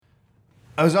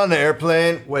I was on the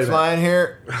airplane flying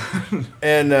here,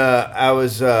 and I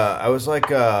was like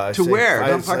to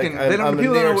where? People don't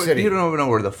even know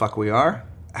where the fuck we are.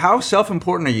 How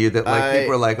self-important are you that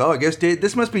people are like, oh, I guess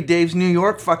this must be Dave's New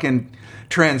York fucking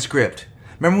transcript.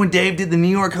 Remember when Dave did the New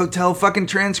York hotel fucking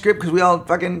transcript? Because we all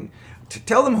fucking...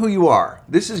 Tell them who you are.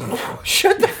 This is...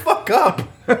 Shut the fuck up.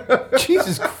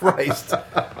 Jesus Christ.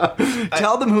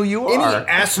 Tell them who you are. Any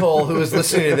asshole who is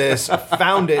listening to this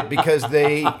found it because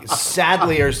they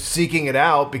sadly are seeking it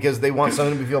out because they want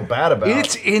something to feel bad about.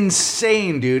 It's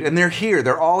insane, dude. And they're here.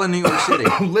 They're all in New York City.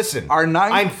 Listen,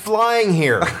 I'm flying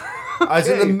here. I was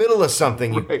in the middle of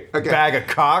something, you bag of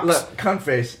cocks. Look, cunt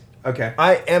face. Okay.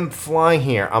 I am flying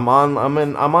here. I'm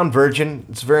on Virgin.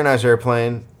 It's a very nice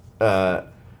airplane.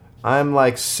 I'm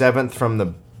like 7th from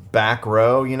the back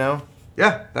row, you know?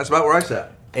 Yeah, that's about where I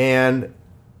sat. And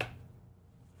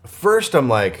first I'm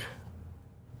like,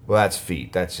 well, that's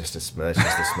feet. That's just the smell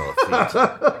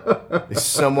of feet.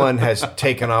 Someone has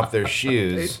taken off their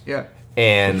shoes. Yeah.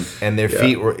 And their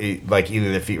feet were like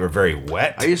either their feet were very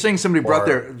wet. Are you saying somebody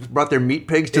brought their meat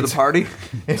pigs to the party?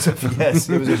 Yes,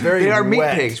 it was a very They are wet,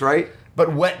 meat pigs, right?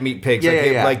 But wet meat pigs.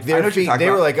 Yeah. Like their feet, they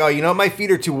were like, oh, you know what? My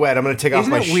feet are too wet. I'm going to take off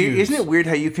my shoes. Isn't it weird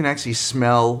how you can actually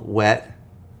smell wet?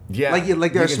 Yeah.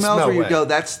 Like there are smells where you go,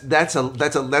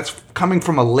 that's coming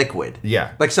from a liquid.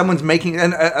 Yeah. Like someone's making,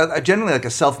 and generally like a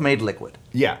self-made liquid.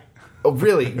 Yeah. Oh,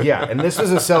 really? Yeah. And this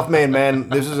was a self-made man.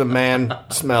 This was a man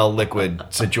smell liquid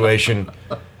situation.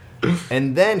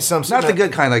 And then not the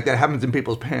good kind like that happens in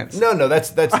people's pants. No, that's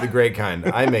the great kind.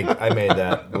 I made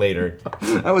that later.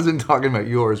 I wasn't talking about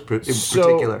yours in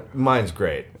particular. Mine's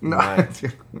great. No, I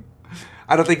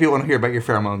don't think people want to hear about your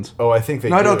pheromones. Oh, I think they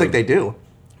do. No, I don't think they do.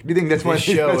 Do you think that's why this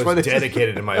show is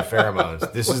dedicated to my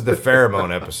pheromones? This is the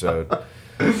pheromone episode.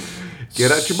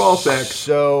 Get out your ball sack.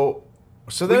 So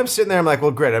then I'm sitting there, I'm like,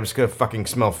 well, great, I'm just going to fucking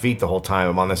smell feet the whole time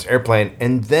I'm on this airplane.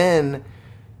 And then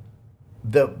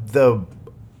the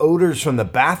odors from the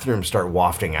bathroom start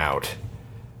wafting out.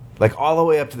 Like all the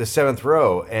way up to the 7th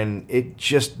row. And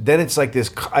then it's like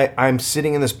this, I'm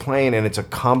sitting in this plane and it's a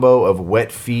combo of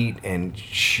wet feet and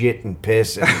shit and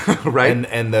piss. And, right.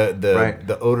 And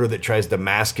the odor that tries to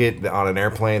mask it on an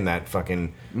airplane, that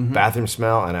fucking bathroom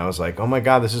smell. And I was like, oh my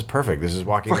God, this is perfect. This is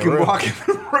walking the room. Walking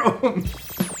the room.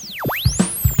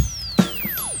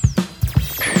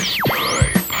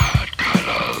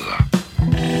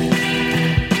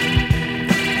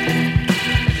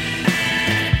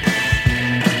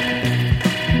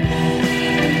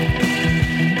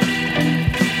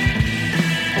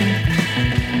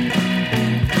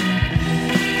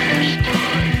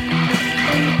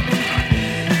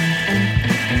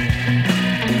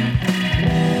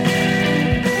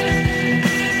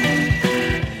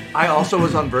 I also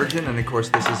was on Virgin, and of course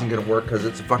this isn't going to work because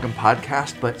it's a fucking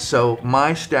podcast, but so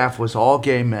my staff was all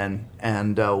gay men,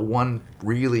 and one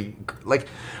really, like,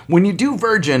 when you do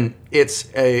Virgin, it's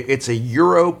a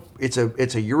Eurotrash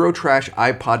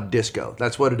iPod disco.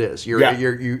 That's what it is.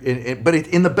 But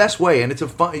in the best way, and it's a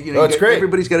fun, it's great.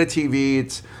 Everybody's got a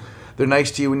TV, they're nice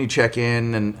to you when you check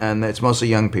in, and it's mostly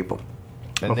young people.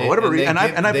 And they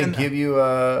give you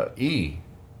E.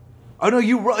 Oh no,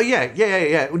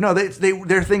 yeah. No,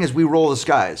 their thing is we roll the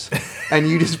skies, and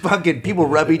you just fucking people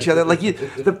rub each other. Like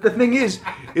the thing is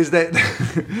that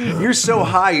you're so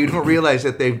high you don't realize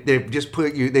that they've just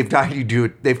they've tied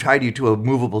you to a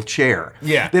movable chair.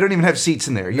 Yeah, they don't even have seats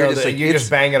in there. You're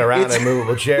just banging around in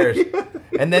movable chairs.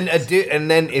 And then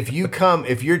if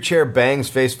your chair bangs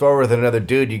face forward with another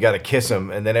dude, you got to kiss him,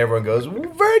 and then everyone goes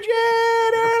Virgin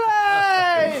Airlines.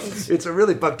 It's a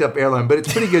really fucked up airline, but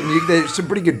it's pretty good. There's some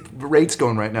pretty good rates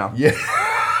going right now. Yeah.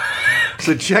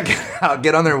 So check it out.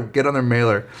 Get on their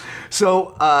mailer.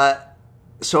 So I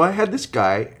had this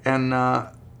guy, and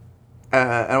I'll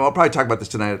probably talk about this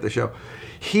tonight at the show.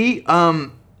 He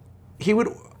would,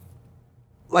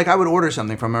 like, I would order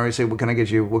something from him. I would say, "What can I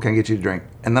get you to drink?"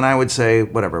 And then I would say,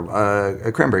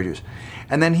 "Whatever, cranberry juice."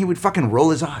 And then he would fucking roll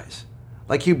his eyes.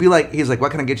 Like, he's like,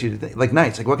 "What can I get you to like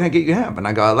nights? Like, what can I get you to have?" And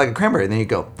I go, "I like a cranberry." And then he'd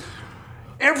go.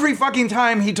 Every fucking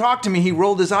time he talked to me, he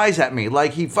rolled his eyes at me.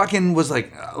 Like, he fucking was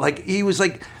like he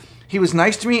was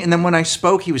nice to me, and then when I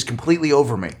spoke, he was completely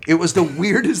over me. It was the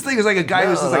weirdest thing. It was like a guy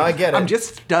who was just like, I get it. I'm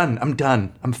just done. I'm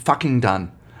done. I'm fucking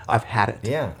done. I've had it.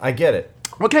 Yeah, I get it.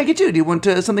 What can I get you? Do you want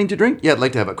something to drink? Yeah, I'd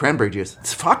like to have a cranberry juice.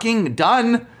 It's fucking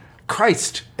done.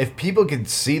 Christ. If people could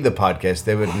see the podcast,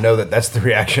 they would know that that's the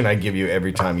reaction I give you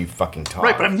every time you fucking talk.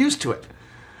 Right, but I'm used to it.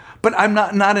 But I'm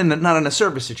not in a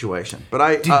service situation. But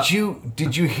I did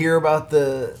you hear about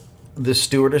the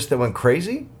stewardess that went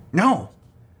crazy? No.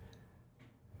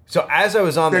 So as I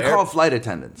was on, they're called flight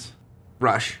attendants.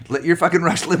 Rush. You're fucking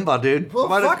Rush Limbaugh, dude.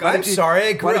 Well, I'm sorry.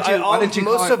 I grew,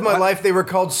 most of my life they were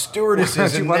called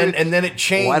stewardesses, and then it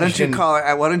changed. Why don't you call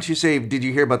it? Why don't you say? Did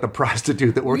you hear about the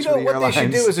prostitute that works for the airlines? What they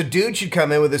should do is a dude should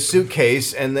come in with a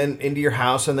suitcase and then into your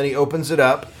house, and then he opens it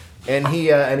up, and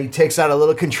he takes out a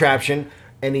little contraption,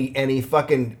 and he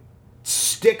fucking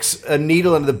sticks a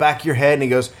needle into the back of your head, and he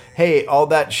goes, "Hey, all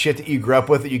that shit that you grew up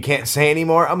with that you can't say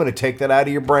anymore, I'm going to take that out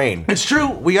of your brain." It's true.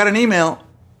 We got an email.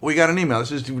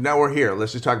 Now we're here.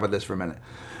 Let's just talk about this for a minute.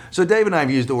 So Dave and I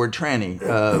have used the word tranny,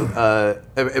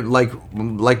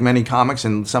 like many comics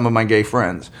and some of my gay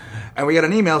friends, and we got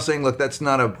an email saying, "Look, that is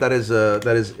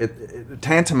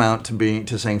tantamount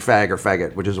to saying fag or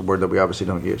faggot, which is a word that we obviously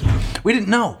don't use." We didn't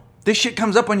know. This shit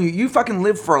comes up on you. You fucking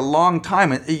live for a long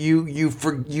time, and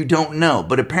you don't know.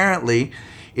 But apparently,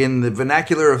 in the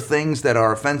vernacular of things that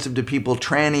are offensive to people,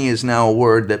 tranny is now a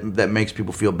word that makes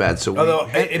people feel bad. So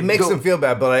it makes them feel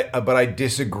bad, but I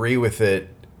disagree with it.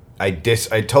 I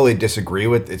totally disagree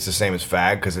with it's the same as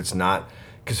fag because it's not,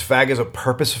 because fag is a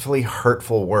purposefully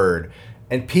hurtful word.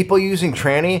 And people using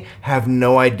tranny have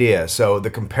no idea, so the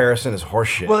comparison is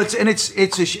horseshit. Well,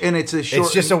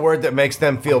 it's just a word that makes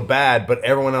them feel bad, but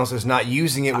everyone else is not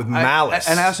using it with malice.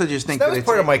 And I also just think that was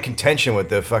part of my contention with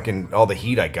the fucking all the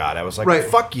heat I got. I was like, right.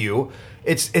 Fuck you.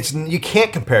 It's you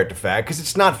can't compare it to fag because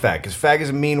it's not fag because fag is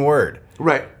a mean word.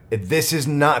 Right. This is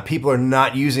not. People are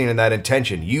not using it in that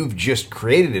intention. You've just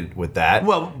created it with that.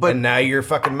 Well, but and now you're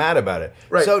fucking mad about it.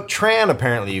 Right. So tran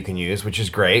apparently you can use, which is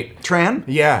great. Tran?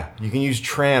 Yeah, you can use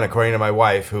tran according to my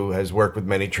wife, who has worked with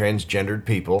many transgendered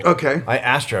people. Okay. I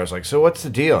asked her. I was like, "So what's the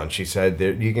deal?" And she said,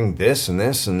 "You can this and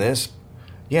this and this."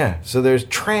 Yeah. So there's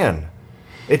tran.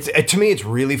 To me, it's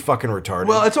really fucking retarded.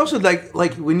 Well, it's also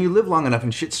like when you live long enough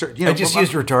and shit starts. I just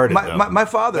used retarded. My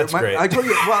father. That's great. I told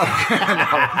you. Well,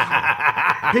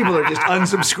 people are just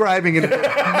unsubscribing in a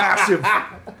massive.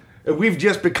 We've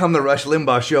just become the Rush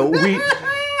Limbaugh show.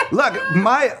 Look,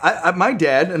 my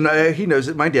dad, and he knows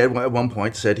it. My dad at one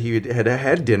point said he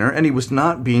had dinner, and he was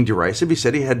not being derisive. He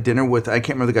said he had dinner with, I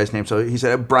can't remember the guy's name, so he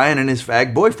said Brian and his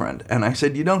fag boyfriend. And I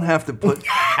said, you don't have to put.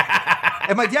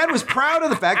 And my dad was proud of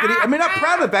the fact that not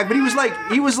proud of the fact, but he was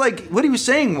like, what he was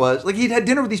saying was, like, he'd had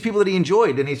dinner with these people that he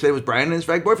enjoyed, and he said it was Brian and his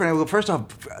fag boyfriend. I go, first off,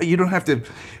 you don't have to,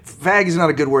 fag is not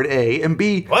a good word, A, and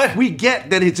B, what? We get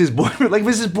that it's his boyfriend. Like, if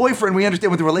it's his boyfriend, we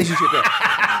understand what the relationship is.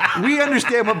 We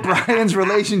understand what Brian's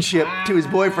relationship to his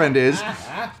boyfriend is.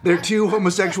 They're two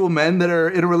homosexual men that are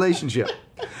in a relationship.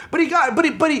 But he got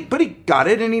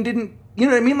it, and he didn't, you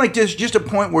know what I mean? Like, there's just a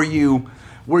point where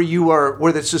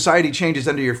the society changes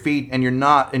under your feet and you're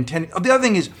not intending. The other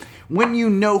thing is, when you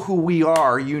know who we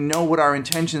are, you know what our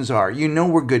intentions are. You know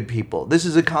we're good people. This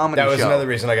is a comedy show. That was another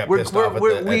reason I got pissed off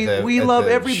we love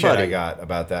everybody. Shit I got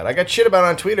about that. I got shit about it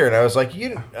on Twitter, and I was like,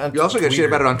 you also got shit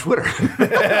about it on Twitter.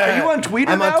 Are you on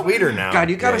Twitter now? I'm on Twitter now. God,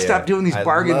 you got to stop doing these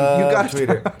bargain. You got to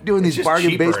stop doing these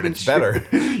bargain basement. It's better.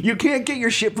 You can't get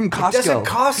your shit from Costco. It doesn't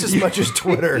cost as much as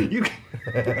Twitter.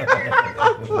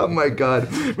 Oh my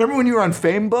God! Remember when you were on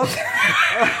Famebook?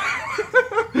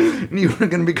 And you were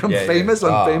going to become famous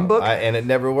on Famebook? And it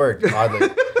never worked, oddly.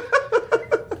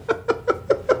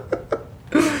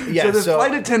 So the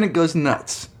flight attendant goes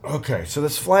nuts. Okay, so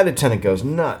this flight attendant goes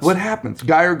nuts. What happens?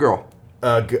 Guy or girl?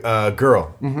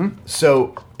 Girl. Mm-hmm.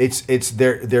 So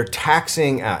they're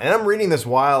taxing out, and I'm reading this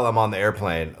while I'm on the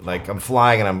airplane. Like, I'm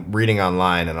flying and I'm reading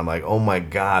online, and I'm like, oh my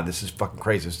God, this is fucking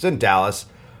crazy. It's in Dallas.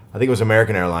 I think it was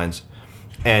American Airlines,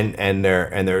 and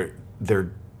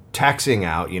they're taxiing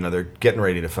out. You know, they're getting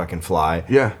ready to fucking fly.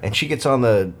 Yeah. And she gets on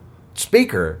the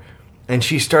speaker, and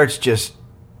she starts just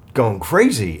going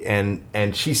crazy, and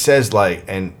she says like,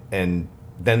 and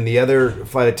then the other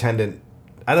flight attendant,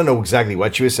 I don't know exactly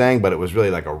what she was saying, but it was really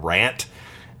like a rant.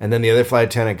 And then the other flight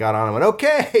attendant got on and went,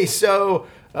 okay, so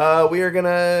we are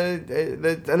gonna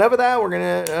enough of that. We're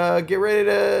gonna get ready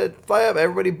to fly up.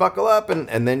 Everybody buckle up, and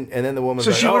then the woman.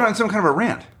 So she went on some kind of a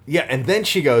rant. Yeah, and then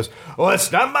she goes, well,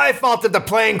 it's not my fault that the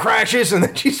plane crashes. And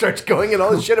then she starts going in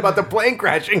all this shit about the plane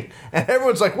crashing. And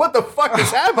everyone's like, what the fuck is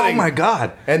happening? Oh, my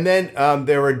God. And then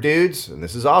there were dudes, and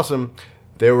this is awesome,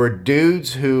 there were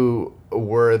dudes who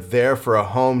were there for a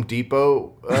Home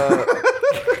Depot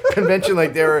convention.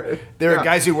 Like, there were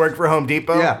guys who worked for Home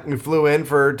Depot who flew in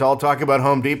to all talk about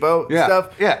Home Depot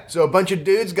stuff. Yeah. So a bunch of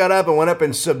dudes got up and went up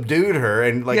and subdued her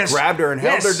and grabbed her and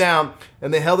held her down.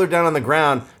 And they held her down on the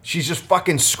ground. She's just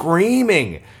fucking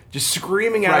screaming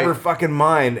out of her fucking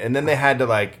mind. And then they had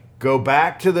to go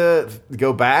back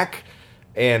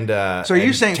and so are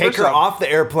you saying take her off the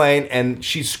airplane, and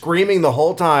she's screaming the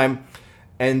whole time.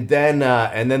 And then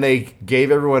they gave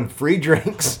everyone free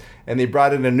drinks, and they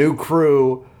brought in a new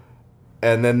crew.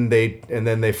 and then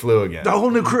they flew again. The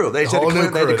whole new crew. They said they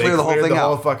had to clear the whole thing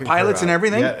out. Pilots and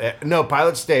everything? Yeah, no,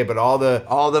 pilots stay, but all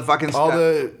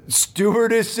the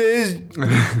stewardesses.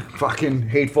 Fucking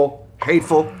hateful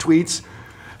tweets.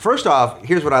 First off,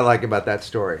 here's what I like about that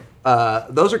story.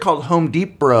 Those are called Home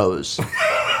Deep Bros.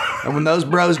 And when those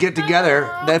bros get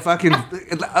together, they fucking...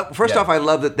 First off, I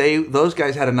love that those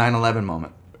guys had a 9/11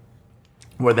 moment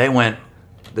where they went,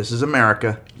 this is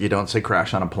America. You don't say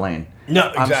crash on a plane. No,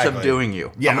 exactly. I'm subduing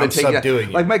you. Yeah, I'm subduing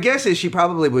you. Like, my guess is she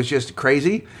probably was just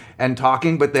crazy and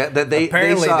talking, but that they...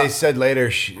 Apparently, they said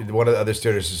later, one of the other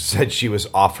stewardesses said she was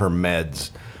off her meds.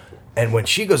 And when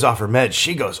she goes off her meds,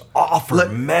 she goes off her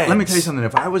meds. Let me tell you something.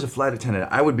 If I was a flight attendant,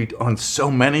 I would be on so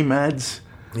many meds...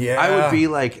 Yeah,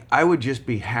 I would just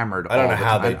be hammered. I don't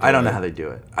know how they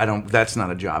do it. That's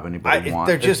not a job anybody wants.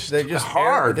 They're just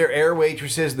hard. They're air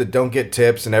waitresses that don't get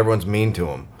tips, and everyone's mean to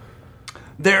them.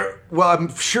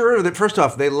 I'm sure that first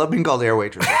off, they love being called air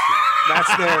waitresses.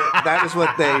 That is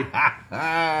what they.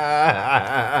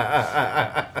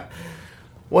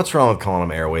 What's wrong with calling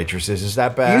them air waitresses? Is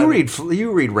that bad?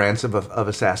 You read rants of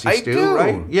a sassy stew,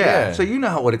 right? Yeah. So you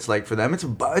know what it's like for them. It's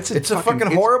a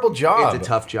fucking horrible job. It's a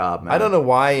tough job, man. I don't know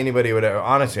why anybody would ever.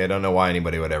 Honestly, I don't know why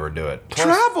anybody would ever do it.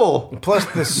 Travel. Plus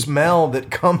the smell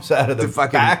that comes out of the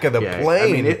back of the plane.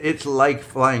 I mean, it's like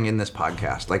flying in this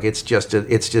podcast. Like it's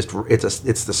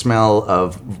the smell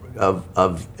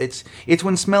of it's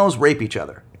when smells rape each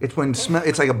other. It's when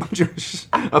it's like a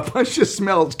bunch of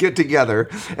smells get together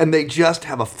and they just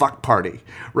have a fuck party,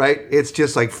 right? It's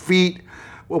just like feet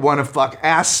want to fuck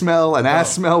ass smell, and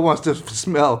ass smell wants to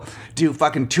do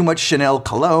fucking too much Chanel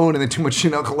cologne, and then too much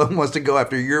Chanel cologne wants to go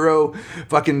after Euro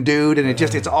fucking dude, and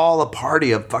it's all a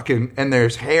party of fucking, and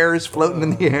there's hairs floating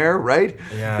in the air, right?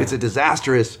 Yeah. It's a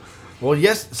disastrous. Well,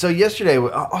 yes. So yesterday,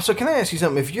 also, can I ask you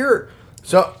something?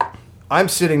 I'm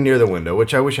sitting near the window,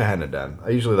 which I wish I hadn't done.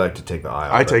 I usually like to take the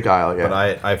aisle. I take aisle, yeah.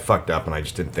 But I fucked up and I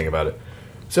just didn't think about it.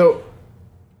 So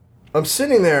I'm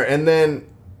sitting there, and then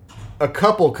a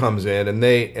couple comes in, and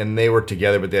they were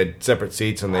together, but they had separate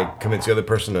seats, and they convinced the other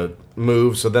person to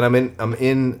move. So then I'm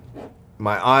in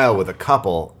my aisle with a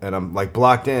couple, and I'm like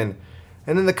blocked in,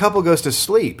 and then the couple goes to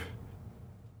sleep.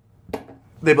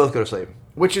 They both go to sleep,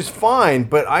 which is fine,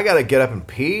 but I got to get up and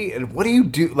pee. And what do you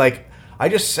do? Like, I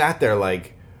just sat there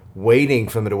like waiting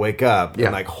for them to wake up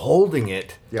and like holding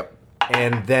it. Yep.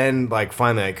 And then like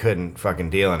finally I couldn't fucking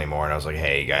deal anymore, and I was like,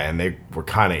 "Hey, guy," and they were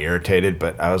kind of irritated,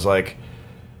 but I was like,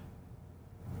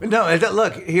 no,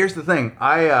 look, here's the thing.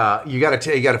 You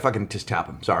gotta fucking just tap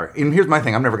him. Sorry. And here's my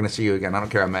thing. I'm never gonna see you again. I don't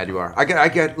care how mad you are.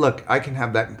 Look, I can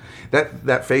have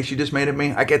that face you just made at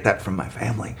me. I get that from my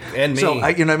family. And me. So,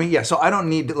 you know what I mean? Yeah. So I don't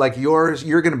need, like yours,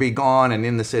 you're gonna be gone and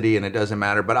in the city and it doesn't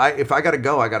matter. But if I gotta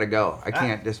go, I gotta go. I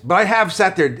can't but I have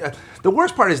sat there. The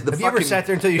worst part is have you ever sat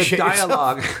there until you shit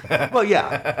dialogue. Well,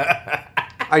 yeah.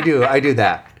 I do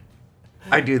that.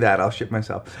 I'll shit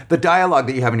myself. The dialogue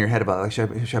that you have in your head about,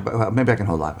 like, maybe I can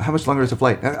hold that. How much longer is the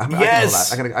flight?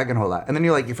 Yes. I can hold that. And then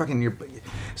you're like,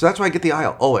 so that's why I get the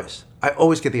aisle, always. I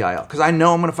always get the aisle, because I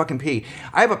know I'm going to fucking pee.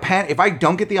 I have a panic. If I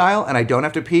don't get the aisle and I don't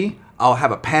have to pee, I'll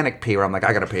have a panic pee where I'm like,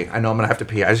 I got to pee. I know I'm going to have to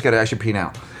pee. I should pee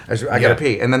now. I got to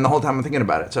pee. And then the whole time I'm thinking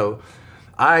about it. So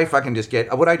I fucking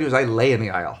what I do is I lay in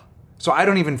the aisle. So I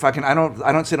don't even I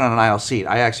don't sit on an aisle seat.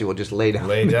 I actually will just lay down.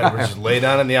 Just lay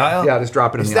down in the aisle? Yeah, just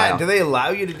drop it in the aisle. Do they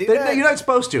allow you to do that? You're not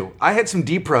supposed to. I had some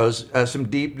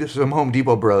some Home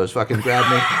Depot bros fucking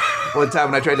grab me one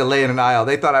time when I tried to lay in an aisle.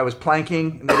 They thought I was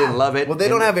planking, and they didn't love it. Well, they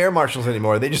don't have air marshals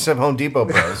anymore. They just have Home Depot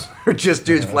bros. Or just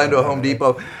dudes flying to a Home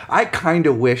Depot. I kind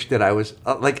of wish that I was,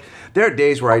 there are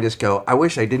days where I just go, I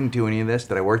wish I didn't do any of this,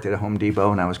 that I worked at a Home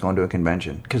Depot and I was going to a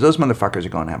convention. Because those motherfuckers are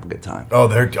going to have a good time.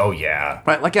 Oh, yeah.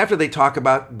 Right, like after they talk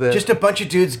about just a bunch of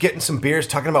dudes getting some beers,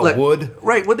 talking about wood.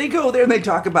 Right, when they go there and they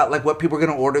talk about like what people are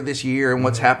going to order this year and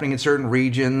what's happening in certain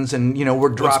regions, and we're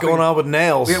dropping. What's going on with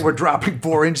nails? Yeah, we're dropping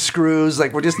 4-inch screws.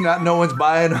 Like we're just no one's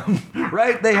buying them.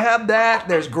 Right? They have that.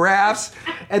 There's graphs,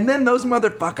 and then those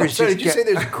motherfuckers. Did you say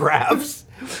there's graphs?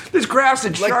 There's graphs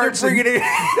and charts. Like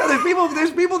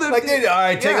there's people that like all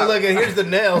right, take a look, and here's the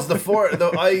nails.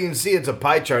 All you can see, it's a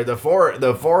pie chart. The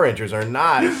 4-inchers are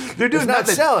not. They're doing not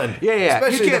selling. Yeah.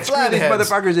 Especially you can't screw these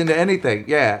motherfuckers into anything.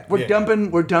 Yeah, we're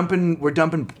dumping bar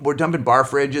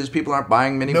fridges. People aren't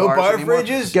buying mini bars bar anymore.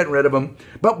 Fridges. Getting rid of them,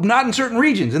 but not in certain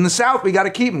regions. In the South, we got to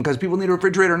keep them because people need a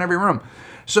refrigerator in every room.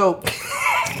 So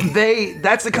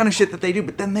that's the kind of shit that they do.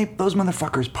 But then those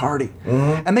motherfuckers party,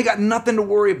 and they got nothing to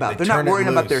worry about. They're not worrying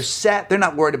about their set. They're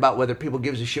not worried about whether people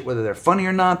gives a shit whether they're funny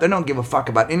or not. They don't give a fuck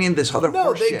about any of this other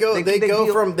horse shit. They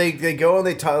go and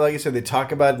they talk, like I said, they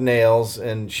talk about nails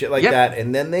and shit like that,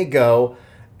 and then they go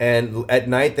And at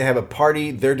night they have a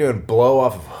party. They're doing blow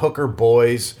off of hooker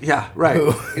boys. Yeah, right.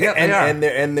 Yeah,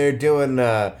 and they're doing.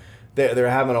 They're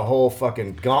having a whole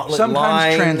fucking gauntlet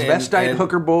sometimes line. Transvestite and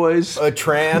hooker boys. A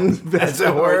trans, as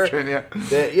it were.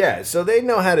 Yeah, so they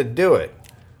know how to do it.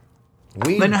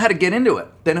 They know how to get into it.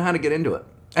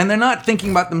 And they're not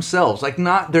thinking about themselves.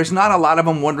 There's not a lot of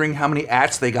them wondering how many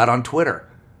ats they got on Twitter.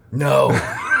 No.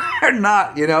 They're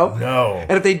not, No.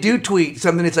 And if they do tweet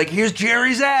something, it's like, here's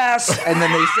Jerry's ass. And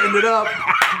then they send it up.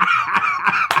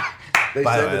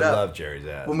 By the way, I love Jerry's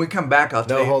ass. When we come back, I'll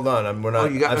tell you. No, hold on. We're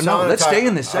not. Let's stay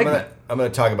in this segment. I'm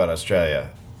going to talk about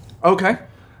Australia. Okay.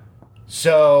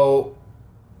 So,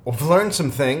 we've learned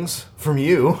some things from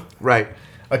you. Right.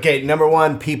 Okay, number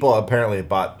one, people apparently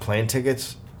bought plane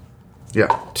tickets. Yeah.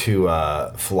 To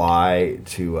fly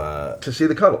to see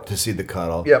the cuddle. To see the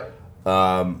cuddle. Yep.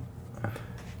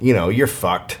 You're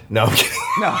fucked. No, I'm kidding.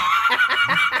 No.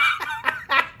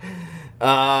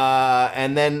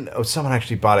 And then someone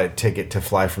actually bought a ticket to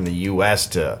fly from the U.S.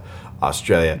 to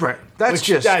Australia. Right. That's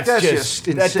just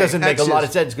insane. That doesn't make a lot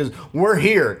of sense because we're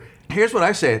here. Here's what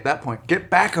I say at that point: get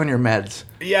back on your meds.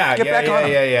 Yeah. Get back on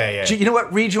them. Yeah. You know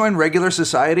what? Rejoin regular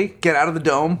society. Get out of the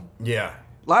dome. Yeah.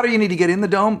 A lot of you need to get in the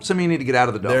dome. Some of you need to get out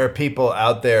of the dome. There are people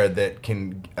out there that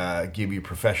can give you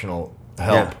professional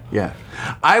help. Yeah.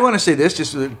 I want to say this,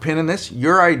 just to pin in this.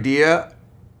 Your idea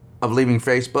of leaving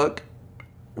Facebook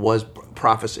was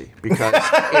prophecy because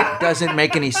it doesn't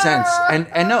make any sense. And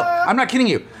no, I'm not kidding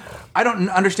you. I don't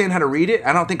understand how to read it.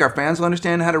 I don't think our fans will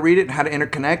understand how to read it and how to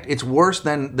interconnect. It's worse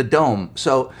than the Dome.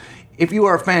 So if you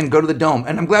are a fan, go to the Dome.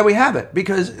 And I'm glad we have it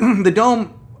because the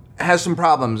Dome has some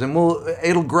problems and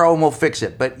it'll grow and we'll fix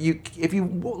it. But if you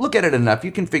look at it enough,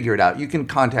 you can figure it out. You can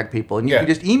contact people and you can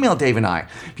just email Dave and I.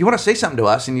 If you want to say something to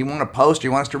us and you want to post or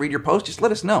you want us to read your post, just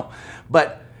let us know.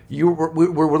 But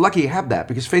we're lucky you have that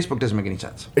because Facebook doesn't make any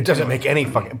sense. It doesn't make any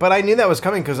fucking. But I knew that was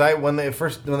coming because when the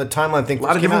timeline thing, a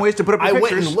lot of different ways to put up your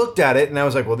pictures. I went and looked at it and I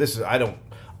was like, well,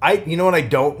 you know what I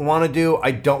don't want to do?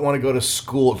 I don't want to go to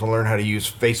school to learn how to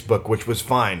use Facebook, which was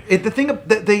fine. The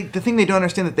thing they don't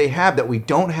understand that they have that we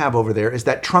don't have over there is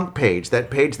that trunk page, that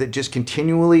page that just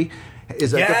continually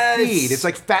is like a feed. It's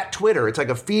like fat Twitter. It's like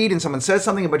a feed, and someone says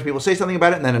something, a bunch of people say something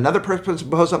about it, and then another person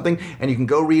posts something, and you can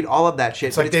go read all of that shit.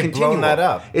 It's like they've blown that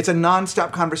up. It's a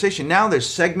non-stop conversation. Now there's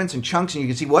segments and chunks, and you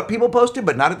can see what people posted,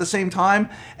 but not at the same time.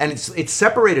 And it's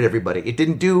separated everybody. It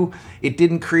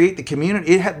didn't create the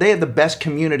community. They had the best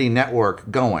community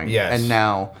network going. Yes. And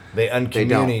now they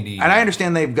uncommunity. And I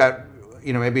understand they've got.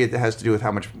 Maybe it has to do with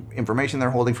how much information they're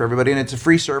holding for everybody, and it's a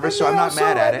free service, so I'm not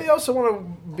mad at it. They also want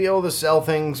to be able to sell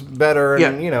things better,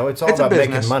 and it's all about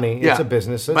making money. Yeah. It's a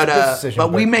business, so it's a business decision.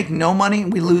 But we make no money,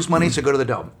 we lose money, so go to the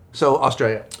Dome. So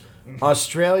Australia.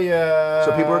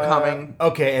 So people are coming.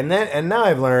 Okay, and now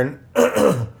I've learned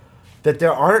that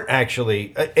there aren't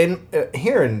actually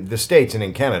here in the States and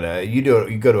in Canada. You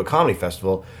go to a comedy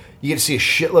festival, you get to see a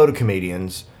shitload of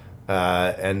comedians.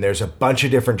 And there's a bunch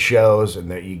of different shows,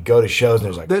 and you go to shows,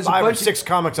 and there's 5 or 6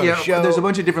 comics on the show. There's a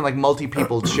bunch of different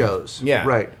multi-people shows. Yeah,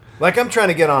 right. Like I'm trying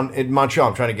to get on in Montreal.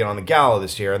 I'm trying to get on the Gala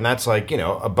this year, and that's like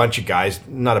a bunch of guys,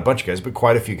 not a bunch of guys, but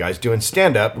quite a few guys doing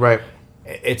stand up. Right.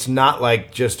 It's not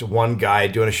like just one guy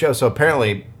doing a show. So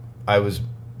apparently, I was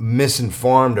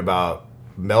misinformed about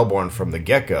Melbourne from the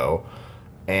get-go,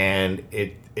 and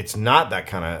it's not that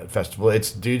kind of festival. It's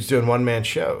dudes doing one-man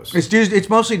shows. It's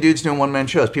mostly dudes doing one-man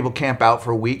shows. People camp out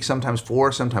for a week, sometimes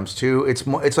 4, sometimes 2. It's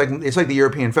like the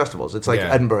European festivals. It's like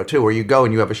Edinburgh too, where you go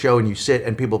and you have a show and you sit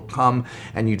and people come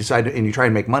and you decide and you try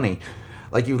and make money.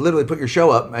 Like you literally put your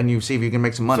show up and you see if you can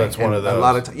make some money. So that's one of those. A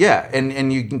lot of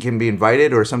and you can be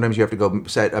invited, or sometimes you have to go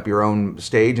set up your own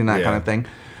stage and that kind of thing.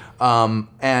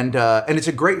 And it's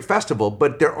a great festival,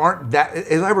 but there aren't that,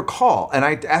 as I recall, and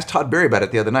I asked Todd Berry about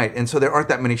it the other night, and so there aren't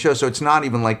that many shows, so it's not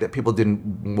even like that people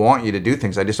didn't want you to do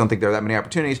things. I just don't think there are that many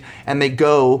opportunities, and they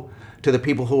go to the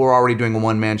people who are already doing a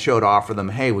one-man show to offer them,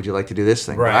 hey, would you like to do this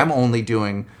thing? Right. But I'm only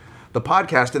doing the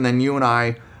podcast, and then you and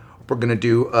I, we're going to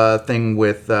do a thing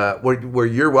with where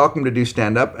you're welcome to do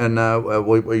stand-up, and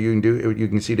what you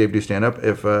can see Dave do stand-up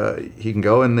if he can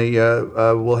go, and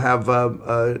we'll have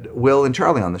Will and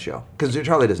Charlie on the show, because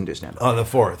Charlie doesn't do stand-up. On the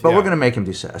 4th, But we're going to make him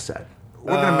do a set.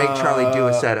 We're going to make Charlie do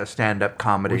a set of stand-up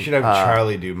comedy. We should have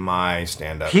Charlie do my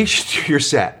stand-up. He should do your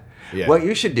set. Yeah. What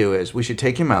you should do is we should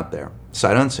take him out there,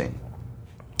 sight unseen,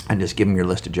 and just give him your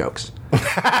list of jokes.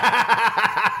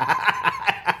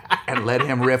 And let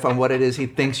him riff on what it is he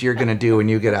thinks you're going to do when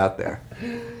you get out there.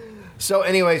 So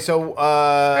anyway,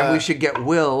 and we should get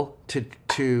Will to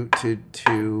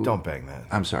don't bang that.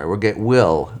 I'm sorry. We'll get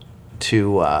Will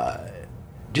to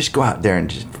just go out there and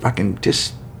just fucking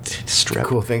just strip.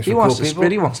 Cool things He for wants cool to people?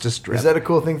 Spit. He wants to strip. Is that a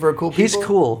cool thing for a cool people? He's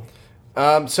cool.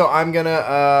 So I'm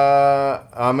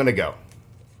gonna go.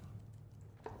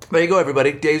 There you go,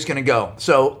 everybody. Dave's going to go.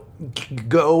 So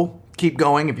go. Keep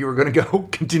going. If you were going to go,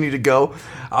 continue to go.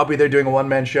 I'll be there doing a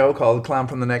one-man show called Clown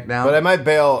from the Neck Down. But I might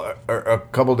bail a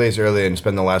couple days early and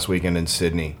spend the last weekend in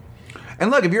Sydney. And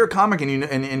look, if you're a comic and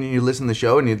you listen to the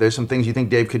show and there's some things you think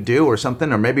Dave could do or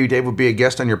something, or maybe Dave would be a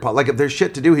guest on your like if there's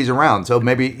shit to do, he's around. So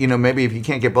maybe if you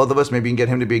can't get both of us, maybe you can get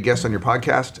him to be a guest on your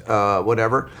podcast,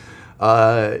 whatever.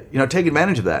 Take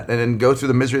advantage of that and then go through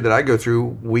the misery that I go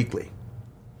through weekly.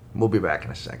 We'll be back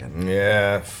in a second.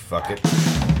 Yeah, fuck it.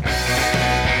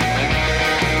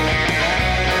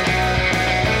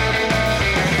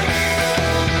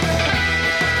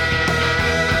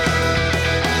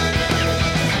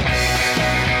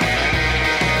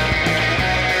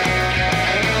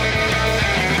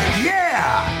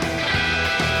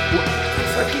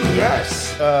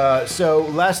 Yes. So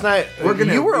last night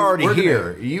you were already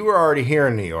here. Gonna, You were already here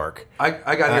in New York. I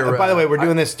got here. By the way, we're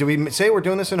doing this. Do we say we're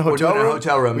doing this in a hotel room? We're doing it in a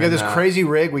hotel room. We got this crazy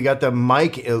rig. We got the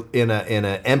mic in an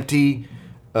empty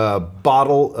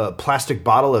plastic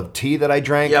bottle of tea that I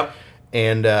drank. Yep.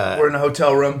 And we're in a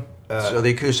hotel room, so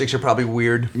the acoustics are probably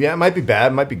weird. Yeah, it might be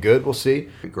bad. It might be good. We'll see.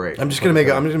 Be great. I'm just gonna make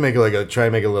try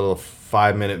and make a little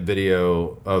 5-minute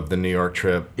video of the New York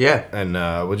trip. Yeah. And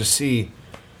we'll just see.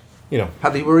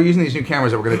 We're using these new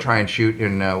cameras that we're going to try and shoot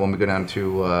in when we go down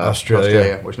to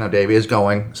Australia, which now Dave is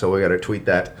going, so we got to tweet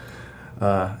that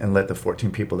and let the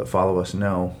 14 people that follow us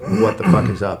know what the fuck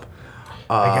is up.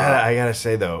 I gotta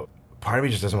say though, part of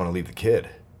me just doesn't want to leave the kid.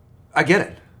 I get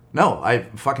it. No, I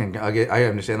understand that.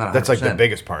 100%. That's like the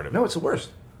biggest part of it. No, it's the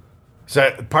worst.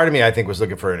 So part of me, I think, was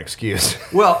looking for an excuse.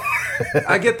 Well,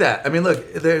 I get that. I mean, look,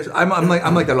 I'm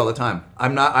like that all the time.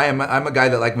 I'm a guy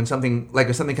that like when something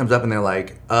comes up and they're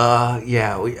like,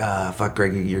 fuck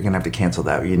Greg, you're gonna have to cancel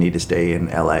that. You need to stay in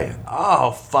LA.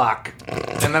 Oh fuck.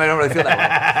 And then I don't really feel that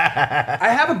way. I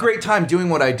have a great time doing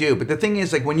what I do, but the thing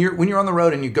is, like when you're on the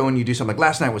road and you go and you do something, like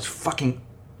last night was fucking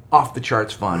off the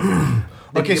charts fun.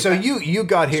 Okay, so you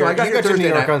got here. So I got here to New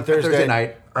York on Thursday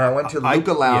night. I went to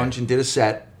Luca Lounge and did a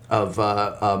set of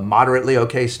moderately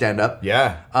okay stand-up.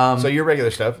 Yeah. So your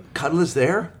regular stuff. Cuddle is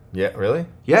there. Yeah, really?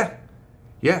 Yeah.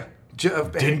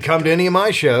 Didn't come to any of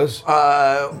my shows.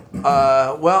 Well,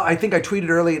 I think I tweeted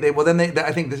early.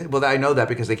 I know that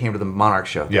because they came to the Monarch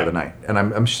show the other night, and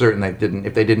I'm certain they didn't.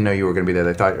 If they didn't know you were going to be there,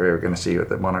 they thought you were going to see you at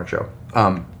the Monarch show.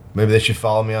 Maybe they should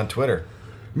follow me on Twitter.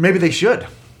 Maybe they should.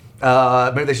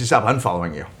 Maybe they should stop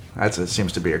unfollowing you. It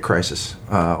seems to be a crisis.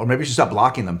 Or maybe you should stop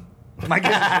blocking them. My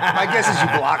guess is you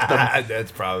blocked them.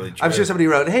 That's probably true. I'm sure somebody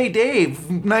wrote, "Hey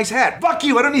Dave, nice hat." Fuck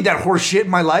you! I don't need that horse shit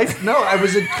in my life. No, I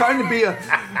was trying to be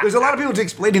There's a lot of people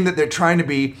explaining that they're trying to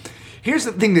be. Here's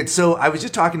the thing I was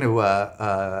just talking to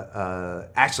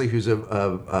Ashley, who's a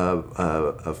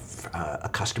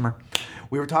customer.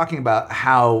 We were talking about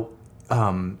how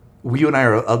you and I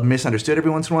are misunderstood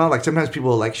every once in a while. Like sometimes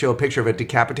people like show a picture of a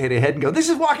decapitated head and go, "This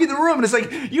is walking the room," and it's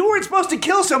like you weren't supposed to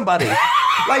kill somebody.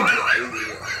 Like.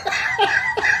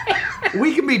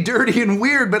 We can be dirty and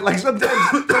weird, but like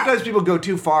sometimes people go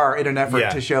too far in an effort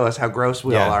to show us how gross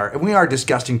we all are, and we are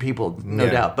disgusting people, no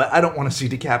doubt. But I don't want to see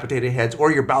decapitated heads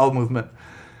or your bowel movement.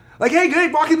 Like, hey,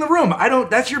 walk in the room. I don't.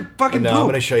 That's your fucking. No, poop. I'm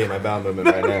going to show you my bowel movement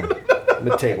right now. I'm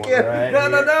going to take one right. No,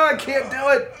 I can't do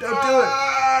it. Don't do it.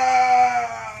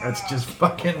 That's just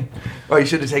fucking. Oh, you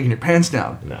should have taken your pants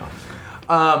down. No.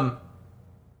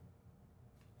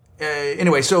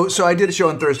 Anyway, so I did a show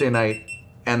on Thursday night.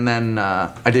 And then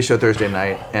I did a show Thursday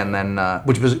night, and then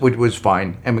which was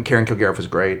fine. And Karen Kilgariff was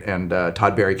great, and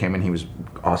Todd Barry came in. He was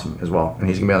awesome as well, and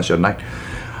he's gonna be on the show tonight.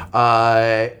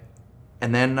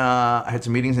 And then I had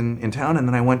some meetings in town, and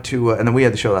then I went to and then we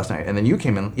had the show last night, and then you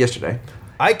came in yesterday.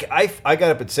 I got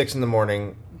up at 6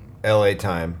 a.m, LA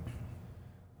time,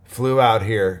 flew out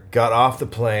here, got off the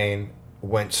plane,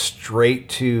 went straight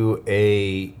to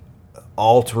a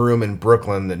alt room in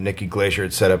Brooklyn that Nikki Glacier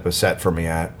had set up a set for me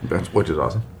at. Which is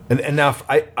awesome. And now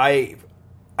I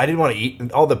didn't want to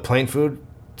eat. All the plane food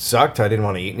sucked. I didn't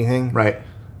want to eat anything. Right.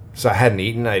 So I hadn't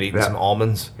eaten. I'd eaten some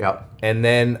almonds. Yep. And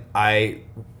then I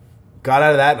got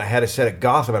out of that and I had a set at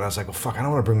Gotham and I was like, well, fuck, I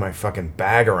don't want to bring my fucking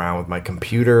bag around with my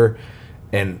computer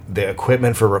and the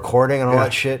equipment for recording and all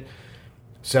that shit.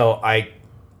 So I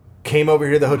came over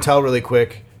here to the hotel really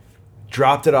quick,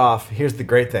 dropped it off. Here's the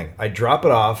great thing. I drop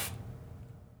it off.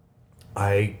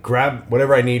 I grab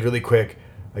whatever I need really quick.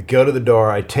 I go to the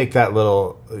door. I take that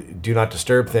little do not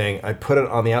disturb thing. I put it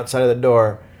on the outside of the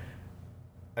door.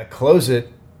 I close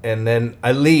it, and then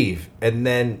I leave. And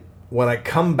then when I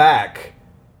come back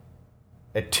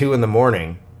at 2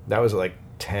 a.m, that was like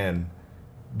 10.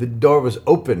 the door was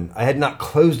open. I had not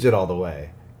closed it all the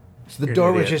way. So the You're door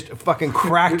an was idiot. just fucking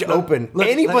cracked open.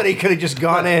 Anybody could have just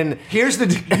gone in. Here's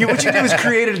what you do is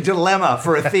create a dilemma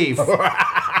for a thief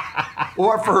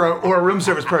or for a room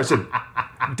service person.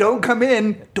 Don't come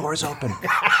in. Door's open.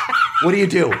 What do you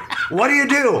do? What do you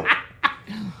do?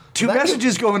 Two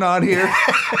messages going on here.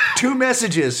 Two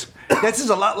messages. This is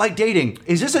a lot like dating.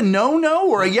 Is this a no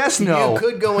or a yes-no? You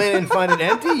could go in and find it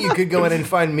empty. You could go in and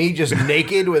find me just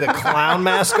naked with a clown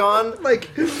mask on. Like,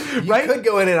 You right? could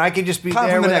go in and I could just be Clown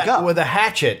there from the neck up. with a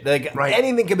hatchet. Like Right.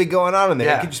 anything could be going on in there.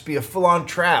 Yeah. It could just be a full-on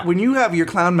trap. When you have your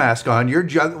clown mask on,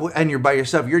 and you're by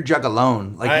yourself, you're jug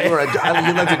alone. Like you like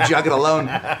to jug it alone.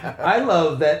 I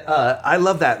love that. I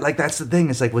love that. Like that's the thing.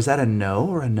 It's like, was that a no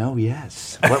or a no?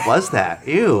 Yes. What was that?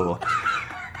 Ew.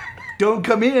 Don't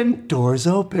come in. Doors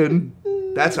open.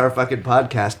 That's our fucking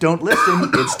podcast. Don't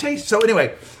listen. It's taste. So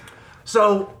anyway,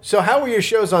 so how were your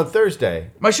shows on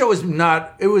Thursday? my show was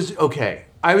not. It was okay.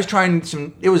 I was trying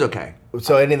some. It was okay.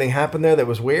 So anything happened there that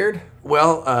was weird?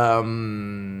 Well,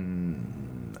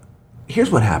 here's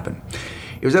what happened.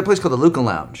 It was at a place called the Luca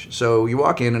Lounge. So you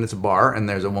walk in and it's a bar and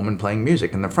there's a woman playing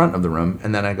music in the front of the room.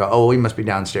 And then I go, oh, we must be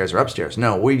downstairs or upstairs.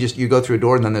 No, you go through a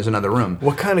door and then there's another room.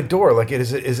 What kind of door? Like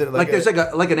is it There's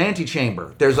like an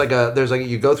antechamber. There's like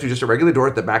you go through just a regular door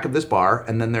at the back of this bar,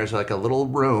 and then there's like a little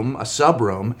room, a sub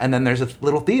room, and then there's a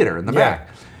little theater in the back.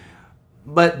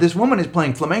 But this woman is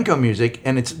playing flamenco music,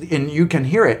 and you can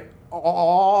hear it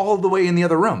all the way in the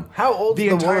other room. How old is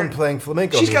the woman playing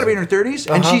flamenco? She's got to be in her 30s,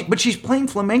 and Uh-huh. she's playing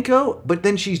flamenco, but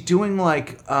then she's doing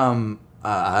like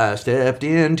I stepped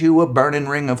into a burning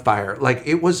ring of fire. Like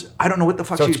it was, I don't know what the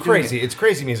fuck So she's it's crazy. doing. It's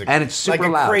crazy music. And it's super like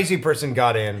a loud. crazy person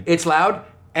got in. It's loud,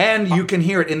 and you can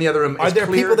hear it in the other room. Are It's there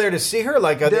clear. people there to see her?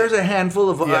 Like There's a handful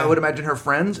of, Yeah. I would imagine, her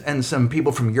friends and some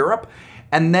people from Europe,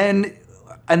 and then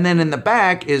in the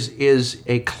back is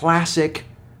a classic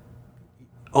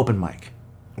open mic.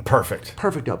 Perfect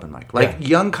open mic. Like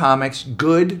young comics,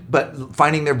 good, but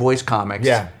finding their voice comics.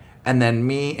 Yeah. And then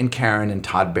me and Karen and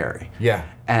Todd Barry. Yeah.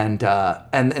 And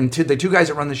to the two guys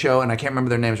that run the show, and I can't remember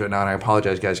their names right now, and I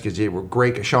apologize, guys, because they were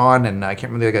great. Sean and I can't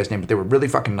remember the other guy's name, but they were really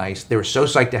fucking nice. They were so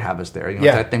psyched to have us there. You know,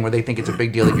 Yeah. that thing where they think it's a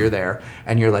big deal that you're there,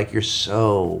 and you're like, you're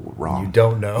so wrong. You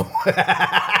don't know.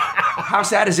 How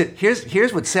sad is it?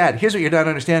 Here's what's sad. Here's what you're not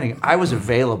understanding. I was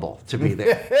available to be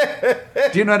there.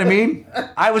 Do you know what I mean?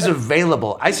 I was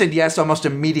available. I said yes almost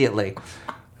immediately.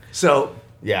 So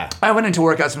Yeah. I went in to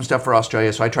work out some stuff for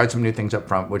Australia, so I tried some new things up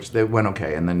front, which they went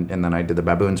okay. And then I did the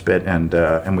baboon spit,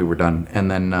 and we were done. And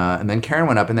then Karen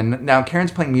went up, and then now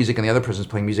Karen's playing music, and the other person's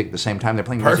playing music at the same time. They're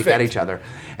playing music at Perfect. each other,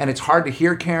 and it's hard to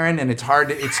hear Karen, and it's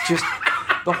just.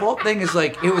 The whole thing is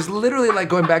like, it was literally like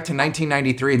going back to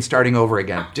 1993 and starting over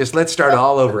again. Just let's start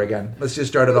all over again. Let's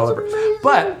just start it all over.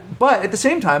 But at the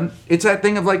same time, it's that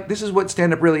thing of like, this is what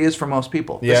stand-up really is for most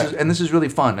people. Yeah. This is really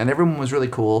fun. And everyone was really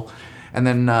cool. And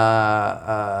then,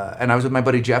 and I was with my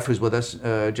buddy Jeff, who's with us,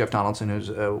 Jeff Donaldson,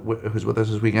 who's with us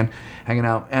this weekend, hanging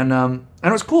out. And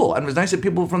it was cool. And it was nice that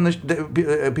people from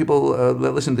people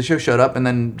that listened to the show showed up, and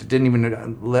then didn't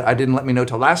let me know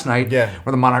till last night, Yeah.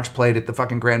 where the Monarchs played at the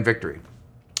fucking Grand Victory.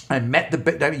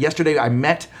 Yesterday I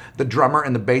met the drummer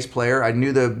and the bass player. I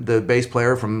knew the bass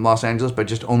player from Los Angeles, but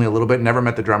just only a little bit. Never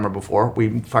met the drummer before.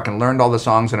 We fucking learned all the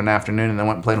songs in an afternoon and then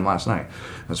went and played them last night.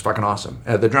 It was fucking awesome.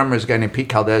 The drummer is a guy named Pete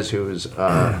Caldez, who is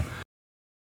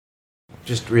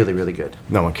just really, really good.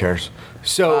 No one cares.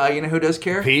 So You know who does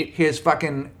care? Pete? His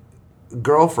fucking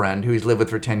girlfriend, who he's lived with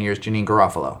for 10 years, Janine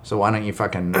Garofalo. So why don't you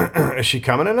fucking... is she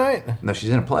coming tonight? No, she's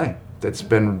in a play. That's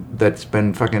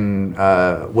been fucking...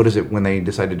 what is it when they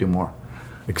decide to do more?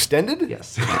 Extended?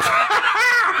 Yes.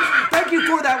 Thank you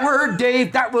for that word,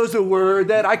 Dave. That was a word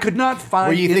that I could not find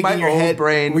Were you in thinking my in your own head?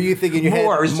 brain. Were you thinking in your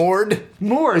Moors. head? Moored?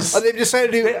 Moors. Oh, they've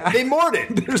decided to. They moored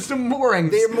it. There's some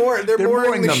moorings. They're mooring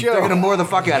the them. show. They're going to moor the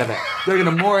fuck out of it. They're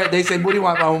going to moor it. They said, what do you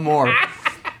want, more?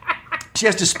 She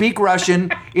has to speak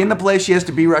Russian. In the play, she has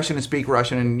to be Russian and speak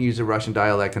Russian and use a Russian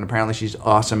dialect. And apparently she's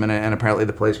awesome, and apparently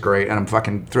the play's great. And I'm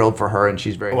fucking thrilled for her, and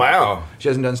she's very Wow. happy. She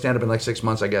hasn't done stand-up in like 6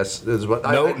 months, I guess. This is what,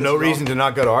 No reason to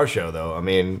not go to our show, though. I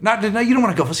mean, No, you don't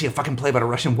want to go see a fucking play about a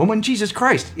Russian woman. Jesus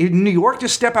Christ. In New York,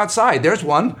 just step outside. There's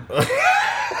one.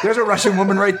 There's a Russian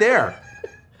woman right there.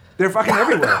 They're fucking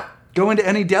everywhere. Go into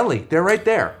any deli. They're right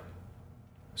there.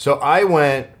 so I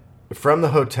went from the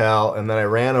hotel and then I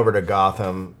ran over to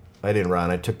Gotham. I didn't run.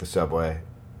 I took the subway,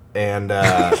 and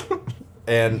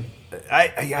and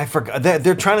I forgot.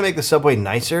 They're trying to make the subway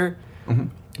nicer,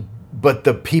 but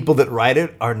the people that ride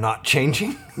it are not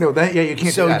changing. No, you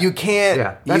can't So do that. you can't.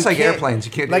 Yeah, that's you like can't- airplanes.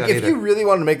 You can't do like that if either. you really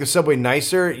wanted to make the subway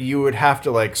nicer, you would have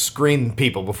to like screen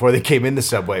people before they came in the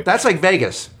subway. That's like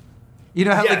Vegas. You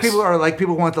know how Yes.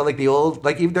 people want the old,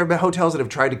 like, even there have been hotels that have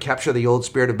tried to capture the old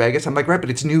spirit of Vegas. I'm like, right, but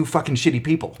it's new fucking shitty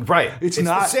people. Right. It's It's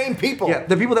not the same people. Yeah,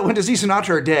 the people that went to see Sinatra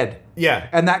are dead. Yeah.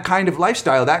 And that kind of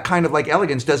lifestyle, that kind of like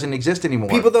elegance doesn't exist anymore.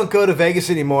 People don't go to Vegas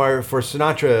anymore for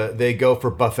Sinatra. They go for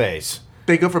buffets.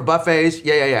 They go for buffets,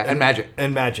 and magic.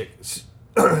 And magic.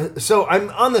 So I'm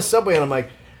on the subway and I'm like,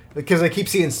 because I keep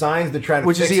seeing signs they're trying to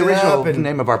Which is fix the it original up and,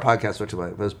 name of our podcast, which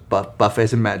was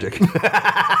Buffets and Magic.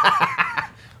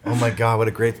 oh my God, what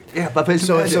a great... Yeah, Buffets and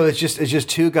So Magic. so it's just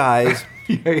two guys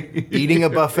eating a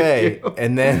buffet,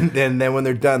 and then when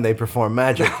they're done, they perform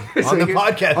magic on the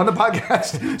podcast. On the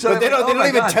podcast. So But they don't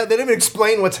even even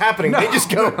explain what's happening. They just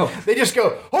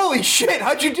go, holy shit,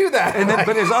 how'd you do that? And then,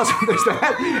 but there's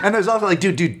that, and there's also like,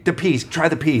 dude, the peas. Try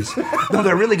the peas. No,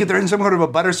 they're really good. They're in some kind of a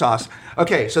butter sauce.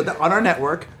 Okay, so on our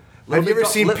network, have you ever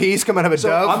seen peas come out of a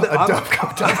dove? a dove come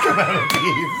out of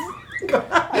peas.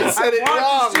 I said it want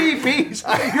wrong. to see peas.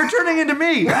 You're turning into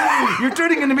me. You're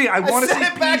turning into me. I want to said see it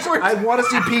peas. backwards. I want to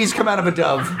see peas come out of a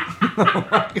dove. Oh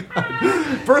my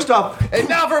God. First off, And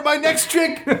now for my next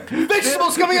trick,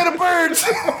 vegetables coming out of birds.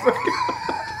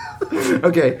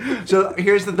 okay, so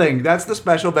here's the thing. That's the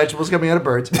special vegetables coming out of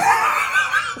birds.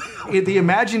 The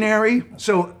imaginary,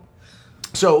 so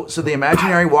the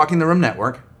imaginary Walking the Room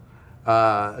Network,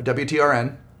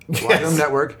 WTRN, Walking the Room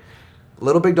Network,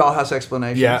 Little Big Dollhouse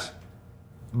Explanations, Yeah.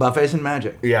 Buffets and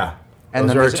Magic. Yeah. And Those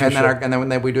then, are there's- two and, then shows. and then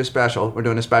when we do a special, we're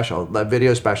doing a special, a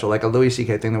video special, like a Louis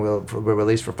C.K. thing that we'll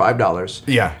release for $5.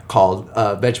 Yeah. Called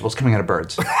Vegetables Coming Out of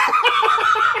Birds.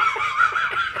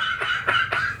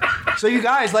 So you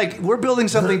guys, like, we're building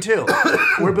something too.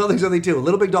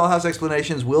 Little Big Dollhouse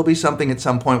Explanations will be something at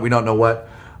some point. We don't know what.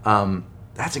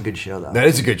 That's a good show, though. That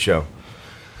is a good show.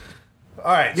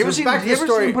 All right, You so ever seen? back to You the ever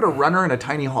story. seen put a runner in a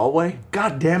tiny hallway?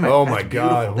 God damn it! Oh That's my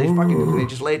God. beautiful. They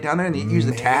just lay it down there and you use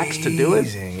the tacks to do it.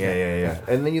 Amazing. Yeah.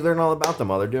 And then you learn all about them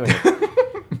while they're doing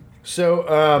it. So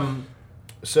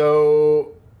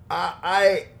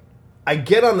I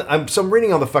get on. I'm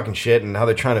reading all the fucking shit and how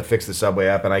they're trying to fix the subway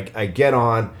up, and I get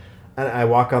on, and I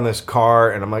walk on this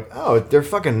car, and I'm like, oh, they're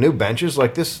fucking new benches.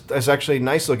 Like this is actually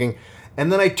nice looking.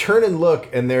 And then I turn and look,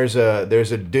 and there's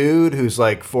a dude who's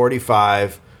like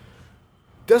 45.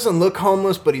 Doesn't look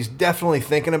homeless, but he's definitely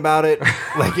thinking about it.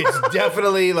 Like it's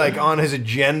definitely like on his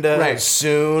agenda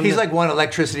soon. He's like one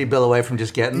electricity bill away from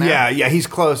just getting there. yeah, he's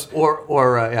close.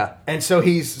 Yeah. And so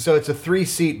it's a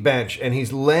 3-seat bench, and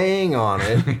he's laying on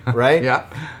it, right? Yeah.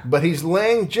 But he's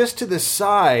laying just to the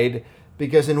side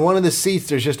because in one of the seats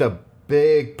there's just a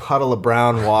big puddle of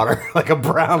brown water, like a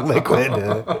brown liquid.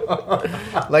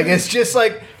 Like it's just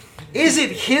like. Is it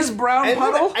his brown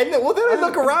puddle? Then I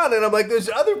look around and I'm like, there's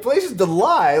other places to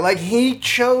lie. Like he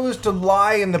chose to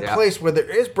lie in the place where there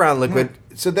is brown liquid.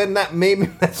 So then that made me.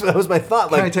 That was my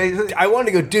thought. Like, I tell you- I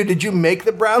wanted to go, dude. Did you make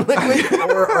the brown liquid,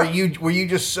 or were you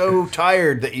just so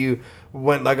tired that you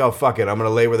went like, oh fuck it, I'm gonna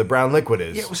lay where the brown liquid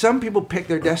is? Yeah, some people pick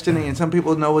their destiny, and some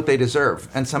people know what they deserve,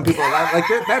 and some people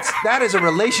that is a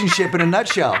relationship in a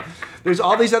nutshell. There's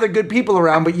all these other good people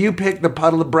around, but you pick the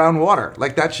puddle of brown water.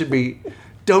 Like that should be.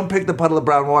 Don't pick the puddle of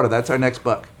brown water. That's our next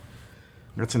book.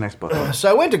 That's the next book. So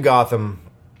I went to Gotham.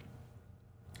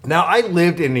 Now I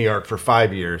lived in New York for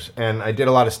 5 years, and I did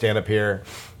a lot of stand up here,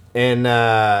 and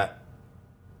I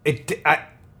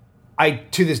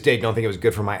to this day don't think it was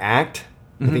good for my act.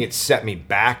 I think it set me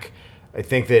back. I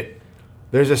think that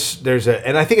there's a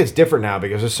and I think it's different now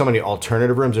because there's so many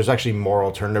alternative rooms. There's actually more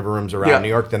alternative rooms around New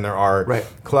York than there are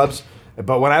clubs.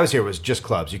 But when I was here, it was just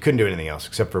clubs. You couldn't do anything else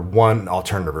except for one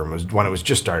alternative room. It was when it was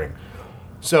just starting.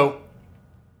 So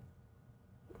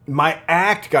my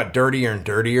act got dirtier and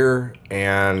dirtier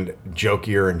and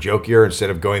jokier instead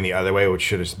of going the other way, which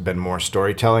should have been more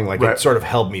storytelling. Like it sort of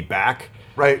held me back.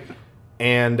 Right.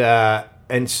 And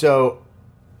so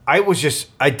I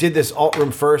did this alt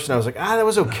room first, and I was like, that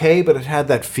was okay, but it had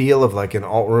that feel of like an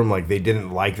alt room, like they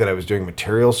didn't like that I was doing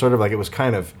material, sort of like it was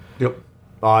kind of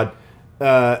odd.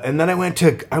 And then I went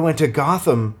to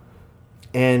Gotham,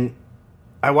 and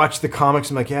I watched the comics.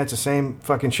 I'm like, yeah, it's the same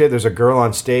fucking shit. There's a girl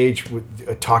on stage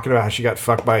talking about how she got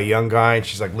fucked by a young guy, and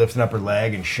she's like lifting up her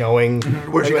leg and showing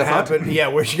where she got fucked. Yeah,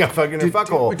 where she got fucked in her fuck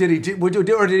hole. Did he put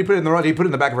it in the wrong? Did he put it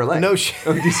in the back of her leg? No shit.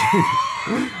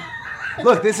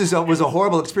 Look, this was a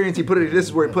horrible experience. This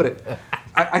is where he put it.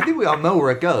 I think we all know where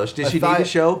it goes. Did she need to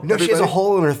show? No, she has a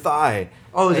hole in her thigh.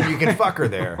 Oh, and you can fuck her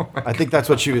there. I think that's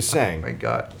what she was saying. Oh my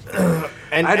God.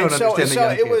 And I don't so, understand the so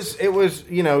young kids. it was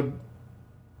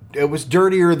it was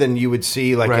dirtier than you would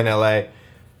see like in LA.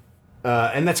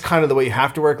 And that's kind of the way you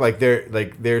have to work. Like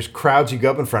there's crowds you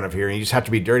go up in front of here, and you just have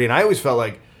to be dirty. And I always felt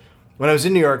like when I was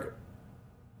in New York,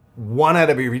 one out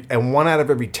of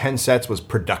every 10 sets was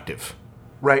productive.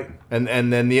 Right. And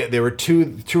then there were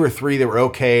two or three that were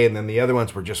okay, and then the other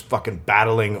ones were just fucking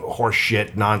battling horse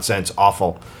shit, nonsense,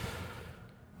 awful.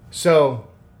 So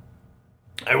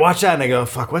I watched that and I go,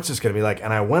 fuck, what's this going to be like?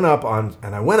 And I went up.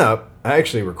 I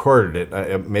actually recorded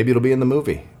it. Maybe it'll be in the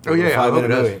movie. Oh, yeah. 5-minute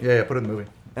movie. Yeah, put it in the movie.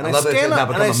 And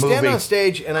I stand on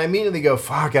stage and I immediately go,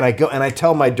 fuck, and I go and I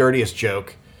tell my dirtiest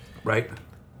joke. Right.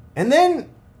 And then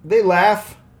they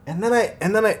laugh, and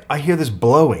then I hear this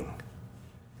blowing.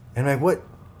 And I'm like,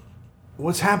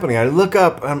 what's happening? I look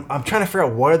up, I'm trying to figure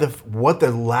out what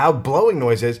the loud blowing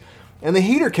noise is, and the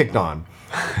heater kicked on.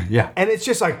 Yeah. And it's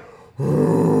just like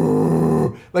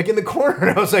in the corner,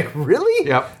 and I was like, really?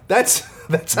 Yep.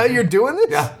 That's how you're doing this?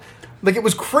 Yeah. Like, it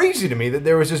was crazy to me that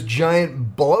there was this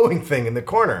giant blowing thing in the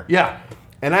corner. Yeah.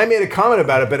 And I made a comment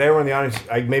about it, but everyone in the audience,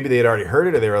 maybe they had already heard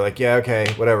it, or they were like, yeah,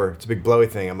 okay, whatever. It's a big blowy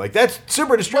thing. I'm like, that's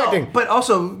super distracting. Well, but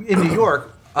also in New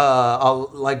York,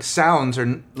 like sounds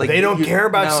are like They don't care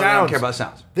about sounds. They don't care about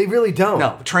sounds. They really don't.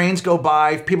 No, trains go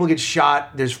by, people get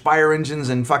shot, there's fire engines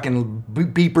and fucking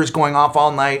beepers going off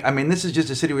all night. I mean, this is just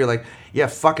a city where you're like, yeah,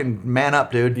 fucking man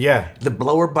up, dude. Yeah. The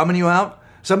blower bumming you out.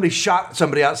 Somebody shot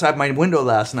somebody outside my window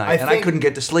last night, I couldn't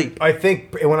get to sleep. I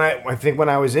think when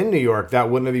I was in New York,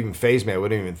 that wouldn't have even fazed me. I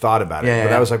wouldn't have even thought about it. Yeah,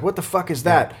 but yeah. I was like, what the fuck is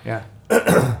that? Yeah.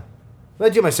 I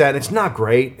do my set. It's not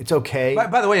great. It's okay.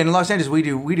 By the way, in Los Angeles,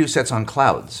 we do sets on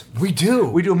clouds. We do.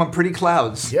 We do them on pretty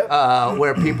clouds. Yep.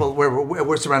 Where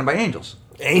we're surrounded by angels.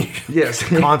 Angel. Yes.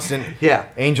 Constant. Yeah.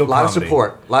 Angel. A lot comedy. of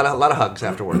support. A lot of hugs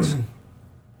afterwards.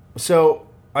 So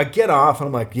I get off and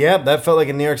I'm like, yeah, that felt like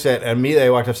a New York set. And immediately I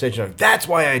walked off stage and I'm like,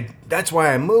 that's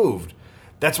why I moved.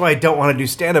 That's why I don't want to do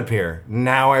stand up here.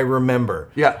 Now I remember.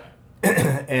 Yeah.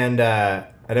 And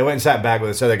I went and sat back with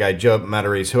this other guy, Joe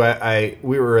Matarese, who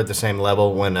we were at the same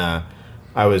level when I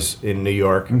was in New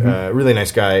York. Mm-hmm. Really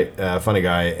nice guy, funny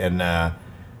guy, and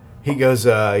he goes,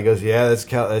 yeah,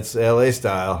 that's LA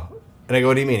style. And I go,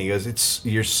 what do you mean? He goes,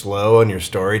 you're slow in your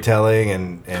storytelling,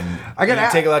 and you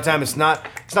take a lot of time. It's not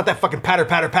that fucking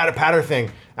patter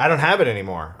thing. I don't have it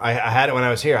anymore. I had it when I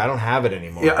was here. I don't have it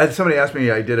anymore. Yeah, somebody asked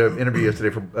me. I did an interview yesterday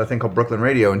for a thing called Brooklyn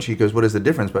Radio, and she goes, "What is the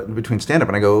difference between stand up?"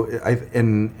 And I go,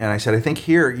 and I said, I think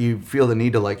here you feel the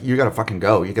need to you got to fucking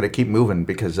go. You got to keep moving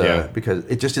because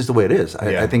it just is the way it is.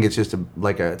 I think it's just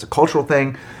it's a cultural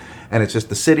thing. And it's just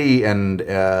the city, and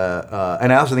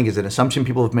I also think it's an assumption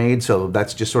people have made, so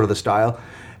that's just sort of the style,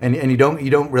 and you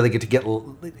don't really get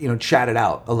to chat it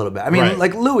out a little bit. I mean, Right.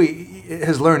 like Louis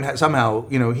has learned somehow,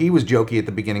 he was jokey at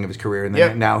the beginning of his career, and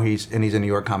then now he's a New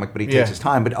York comic, but he takes his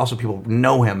time. But also people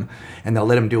know him, and they'll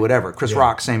let him do whatever. Chris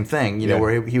Rock, same thing,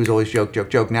 where he was always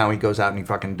joke. Now he goes out and he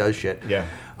fucking does shit. Yeah.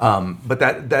 But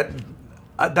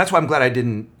that's why I'm glad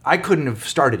I couldn't have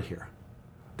started here.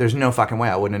 There's no fucking way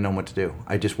I wouldn't have known what to do.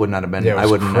 I just would not have been. Yeah, it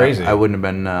was crazy. I wouldn't have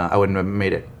been. I wouldn't have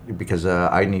made it because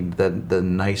I need the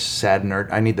nice sad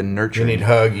I need the nurture. You need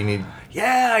hug. You need.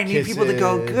 Yeah, I need people to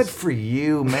go. Good for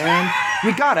you, man.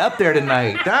 You got up there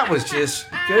tonight. That was just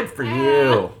good for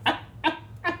you.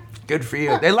 Good for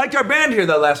you. They liked our band here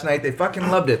though last night. They fucking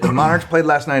loved it. The Monarchs played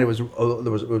last night. It was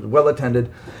well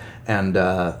attended, and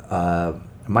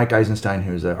Mike Eisenstein,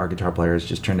 who's our guitar player, has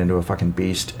just turned into a fucking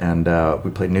beast. And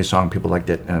we played a new song. People liked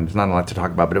it, and there's not a lot to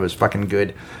talk about, but it was fucking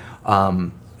good.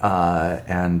 We're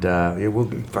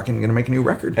fucking gonna make a new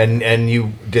record. And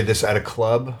you did this at a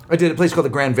club? I did a place called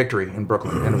the Grand Victory in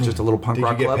Brooklyn, and it was just a little punk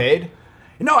rock club. Did you get paid?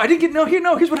 No, I didn't get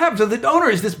here's what happened. So the owner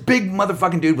is this big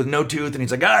motherfucking dude with no tooth, and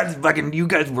he's like, fucking, you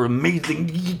guys were amazing.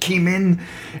 You came in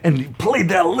and you played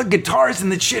that guitars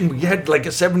and the shit, and we had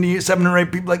like 7 or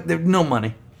 8 people, like, there's no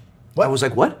money. What? I was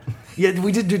like, what? Yeah,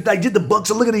 we did. I did the book.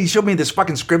 So look at it. He showed me this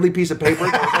fucking scribbly piece of paper.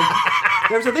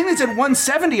 There was a thing that said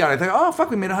 170 on it. I thought, oh fuck,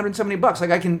 we made $170.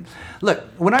 Like I can look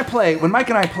when Mike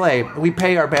and I play, we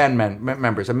pay our band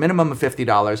members a minimum of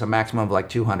 $50, a maximum of like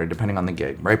 $200, depending on the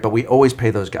gig, right? But we always pay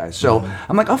those guys. So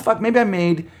I'm like, oh fuck, maybe I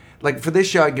made. Like for this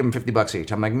show, I give them $50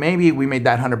 each. I'm like, maybe we made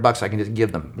that $100. I can just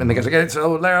give them. And the guy's like,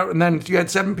 and then you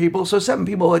had 7 people, so 7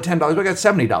 people at $10. We got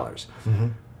 $70. Mm-hmm.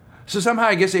 So somehow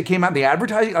I guess it came out in the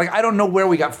advertising. Like I don't know where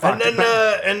we got fucked. And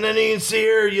then you can see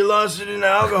here you lost it in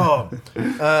alcohol.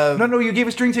 No, you gave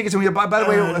us drink tickets, and we by the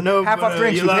way, half off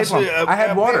drinks. We paid for them. I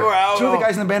had water. 2 of the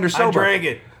guys in the band are sober. I drank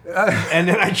it. And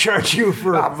then I charge you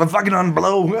for fucking on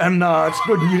blow, and it's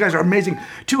good. You guys are amazing.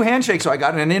 2 handshakes, so I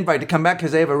got an invite to come back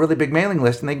because they have a really big mailing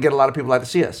list, and they can get a lot of people out to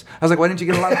see us. I was like, why didn't you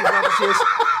get a lot of people out to see us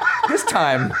this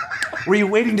time? Were you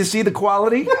waiting to see the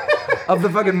quality of the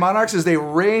fucking Monarchs as they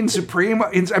reign supreme?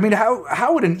 I mean,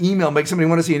 how would an email make somebody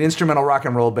want to see an instrumental rock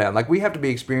and roll band? Like, we have to be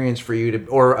experienced for you to,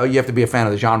 or you have to be a fan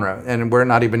of the genre, and we're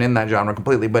not even in that genre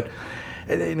completely. But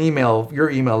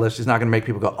your email list is not going to make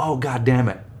people go, oh, God damn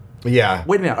it. Yeah.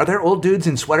 Wait a minute, are there old dudes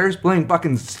in sweaters playing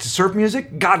fucking surf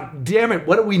music? God damn it,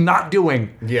 what are we not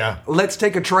doing? Yeah. Let's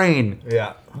take a train.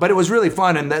 Yeah. But it was really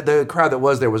fun, and the crowd that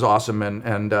was there was awesome,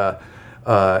 and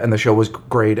the show was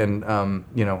great, and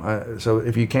so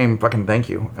if you came, fucking thank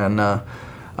you, and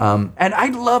I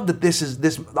love that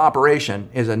this operation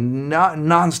is a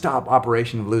non-stop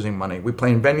operation of losing money. We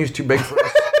play in venues too big for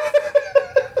us.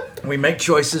 We make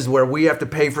choices where we have to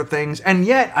pay for things, and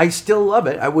yet I still love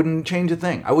it. I wouldn't change a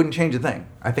thing.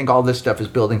 I think all this stuff is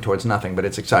building towards nothing, but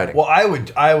it's exciting. Well, I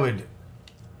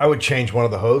would change one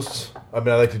of the hosts. I mean,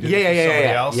 I like to do this with somebody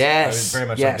else. Yes. I would very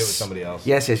much like to do it with somebody else.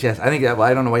 Yes. I think that. Well,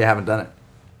 I don't know why you haven't done it.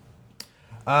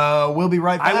 We'll be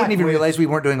right back. I wouldn't even realize we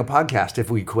weren't doing a podcast if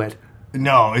we quit.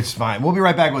 No, it's fine. We'll be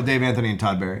right back with Dave Anthony and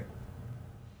Todd Barry.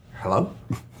 Hello?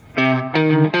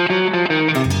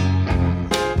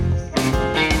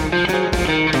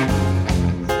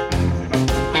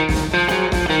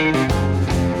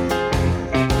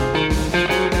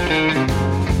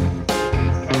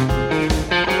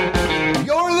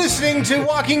 You're listening to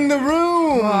Walking the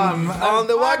Room on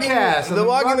the Walking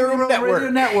the Room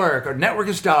Network, or Network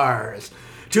of Stars.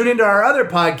 Tune into our other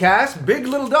podcasts, Big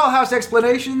Little Dollhouse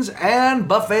Explanations and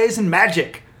Buffets and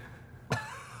Magic.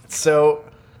 So,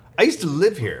 I used to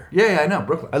live here. Yeah, I know,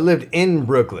 Brooklyn. I lived in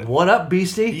Brooklyn. What up,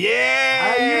 Beastie?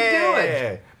 Yeah! How you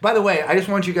doing? By the way, I just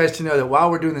want you guys to know that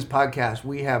while we're doing this podcast,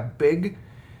 we have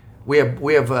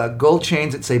gold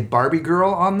chains that say Barbie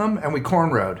Girl on them, and we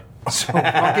cornrowed. So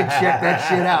fucking check that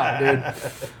shit out,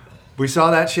 dude. We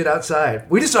saw that shit outside.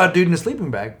 We just saw a dude in a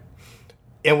sleeping bag.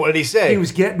 And what did he say? He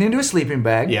was getting into a sleeping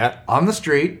bag. Yeah. On the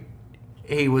street.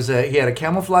 He had a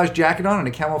camouflage jacket on and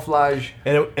a camouflage.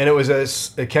 And it was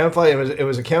a camouflage. It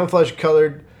was a camouflage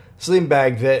colored sleeping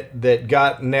bag that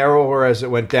got narrower as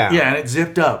it went down. Yeah, and it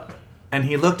zipped up. And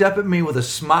he looked up at me with a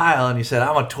smile and he said,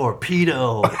 "I'm a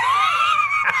torpedo."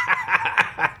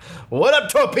 What up,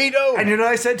 torpedo? And you know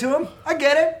what I said to him? I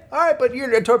get it. All right, but you're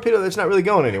a torpedo that's not really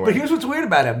going anywhere. But here's what's weird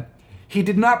about him. He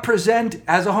did not present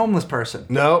as a homeless person.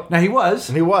 No. Now he was.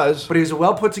 He was. But he was a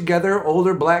well put together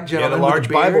older black He had gentleman. a large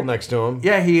with a beard. Bible next to him.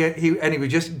 Yeah, he was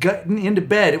just getting into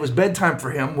bed. It was bedtime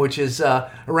for him, which is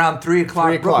around 3 o'clock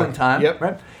 3 o'clock. Brooklyn time. Yep.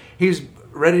 Right? He's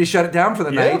ready to shut it down for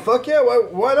the Yeah, night. fuck yeah.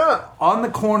 Why not? On the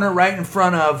corner, right in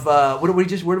front of where did we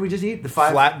just eat? The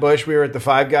Flatbush. We were at the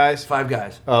Five Guys. Five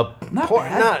Guys. Not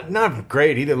bad. Not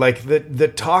great either. Like the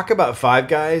talk about Five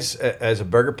Guys as a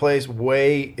burger place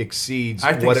way exceeds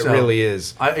I think what it so. really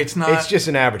is. It's not. It's just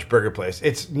an average burger place.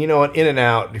 It's an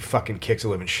In-N-Out fucking kicks the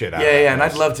living shit out. Yeah, and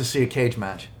I'd love to see a cage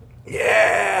match.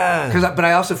 Yeah. But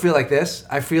I also feel like this.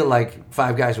 I feel like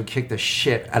Five Guys would kick the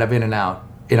shit out of In-N-Out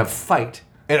in a fight.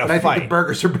 I think the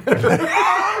burgers are better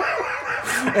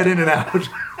at In-N-Out.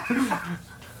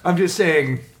 I'm just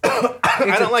saying.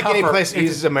 I don't like any place that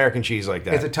uses American cheese like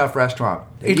that. It's a tough restaurant.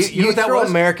 You throw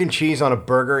American cheese on a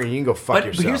burger and you can go fuck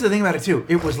yourself. But here's the thing about it too.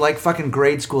 It was like fucking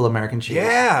grade school American cheese.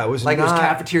 Yeah, it was like not, it was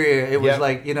cafeteria. It was Yep.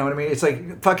 like, you know what I mean? It's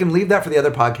like fucking leave that for the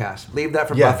other podcast. Leave that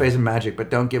for Buffets and Magic, but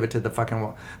don't give it to the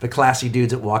classy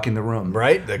dudes that walk in the room.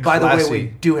 Right? By the way, we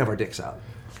do have our dicks out.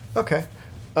 Okay.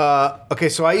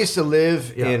 So I used to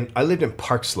live I lived in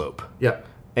Park Slope. Yep.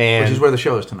 And which is where the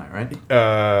show is tonight,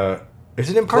 right? Is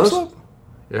it in Park Slope?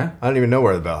 Yeah. I don't even know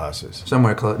where the Bell House is.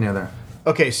 Somewhere near there.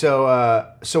 Okay, so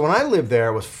when I lived there,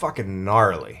 it was fucking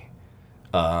gnarly.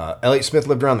 Elliott Smith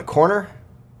lived around the corner.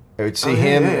 I would see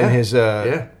him in his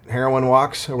heroin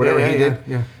walks or whatever he did.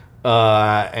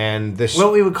 Yeah. And this.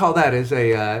 What we would call that is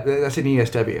that's an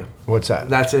ESW. What's that?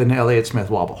 That's an Elliott Smith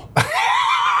wobble.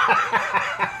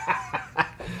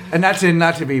 And that's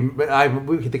not to be.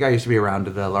 The guy used to be around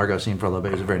the Largo scene for a little bit.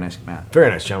 He was a very nice man. Very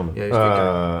nice gentleman. Yeah, he's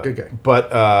a good guy. But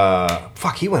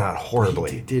fuck, he went out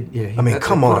horribly. He did. Yeah. I mean,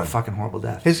 come on. What a fucking horrible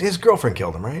death. His girlfriend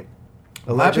killed him, right?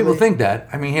 A lot of people think that.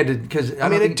 I mean, he had to because. I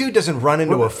mean, a dude doesn't run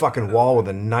into a fucking wall with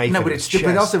a knife. No, in but his it's chest.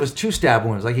 but also it was 2 stab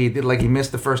wounds. Like he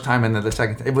missed the first time and then the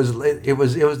second. It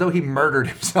was as though he murdered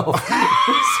himself.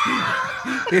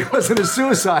 It wasn't a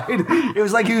suicide. It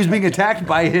was like he was being attacked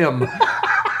by him.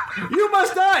 You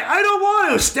must die. I don't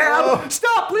want to. Stab. Oh.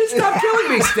 Stop. Please stop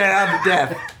killing me. Stab.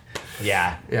 Death.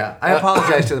 Yeah. Yeah. I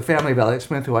apologize to the family of Elliott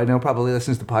Smith, who I know probably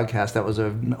listens to the podcast. That was a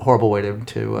horrible way to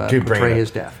portray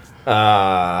his death.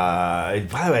 By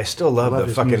the way, I still love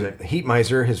the fucking music. Heat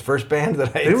Miser, his first band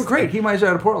that I. They were great. He might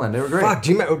out of Portland. They were great. Fuck,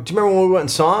 do you remember when we went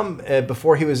and saw him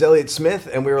before he was Elliott Smith,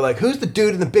 and we were like, "Who's the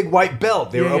dude in the big white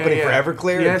belt?" They were opening for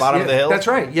Everclear at the bottom of the hill. That's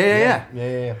right. Yeah.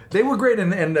 Yeah. They were great,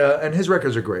 and his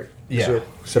records are great. Yeah, So,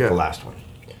 except the last one.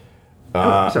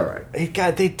 It's all right.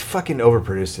 They fucking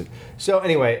overproduced it. So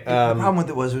anyway, The problem with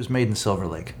it was made in Silver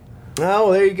Lake.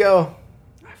 oh, there you go.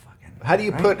 How do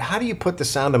you put the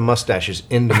sound of mustaches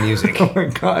into music? Oh my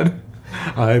god!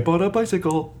 I bought a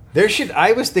bicycle.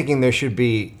 I was thinking there should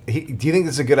be. Do you think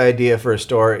this is a good idea for a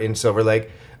store in Silver Lake?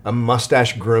 A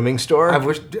mustache grooming store? I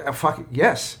wish. Fuck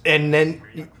yes. And then.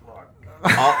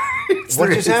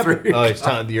 What just happened? Oh, it's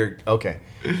time. You're okay.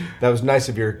 That was nice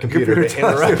of your computer to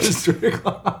interrupt. It's 3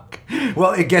 o'clock.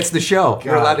 Well, it gets the show. God.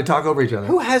 You're allowed to talk over each other.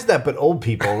 Who has that but old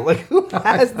people? Like, who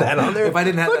has that on their if I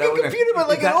didn't have that, I wouldn't computer, but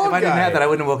like an old guy. If I didn't have that, I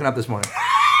wouldn't have woken up this morning.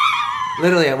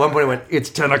 Literally, at one point, I went,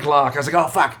 "It's 10 o'clock." I was like, "Oh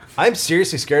fuck!" I'm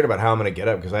seriously scared about how I'm going to get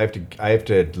up because I have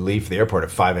to leave the airport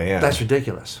at 5 a.m. That's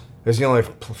ridiculous. It's the only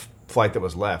flight that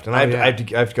was left, and I have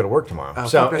to go to work tomorrow. Oh,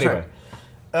 so that's anyway,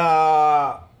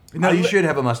 right. No, you should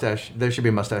have a mustache. There should be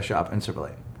a mustache shop in Silver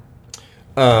Lake.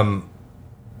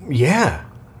 Yeah.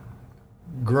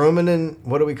 Grooming and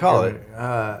what do we call it?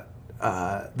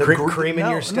 Cream in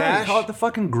your stash? No, call it the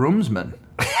fucking groomsman.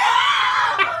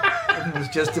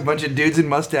 It's just a bunch of dudes in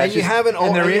mustaches. And you have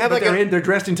they're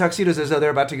dressed in tuxedos as though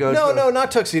they're about to go. No,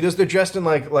 not tuxedos. They're dressed in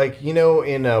like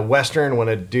in a Western when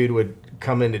a dude would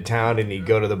come into town and he'd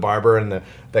go to the barber and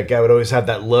that guy would always have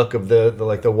that look of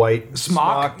the white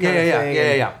smock.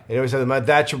 Yeah. And always have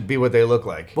that should be what they look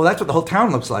like. Well, that's what the whole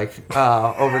town looks like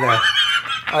over there.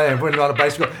 I went on a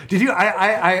bicycle. Did you?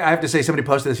 I have to say, somebody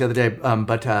posted this the other day.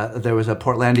 But there was a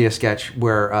Portlandia sketch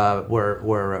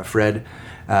where Fred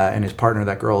and his partner,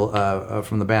 that girl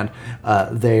from the band,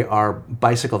 they are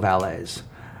bicycle valets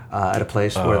at a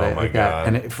place where they got.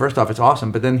 And first off, it's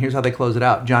awesome. But then here's how they close it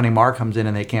out: Johnny Marr comes in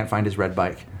and they can't find his red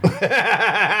bike.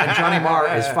 And Johnny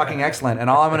Marr is fucking excellent. And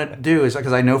all I'm going to do is,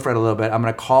 because I know Fred a little bit, I'm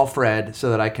going to call Fred so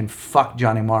that I can fuck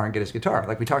Johnny Marr and get his guitar,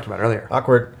 like we talked about earlier.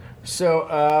 Awkward. So,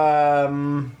 I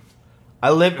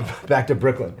lived back to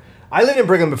Brooklyn. I lived in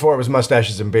Brooklyn before it was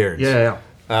mustaches and beards. Yeah.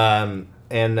 And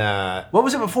what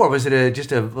was it before? Was it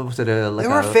there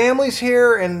were families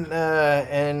here, and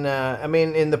I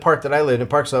mean, in the part that I lived in,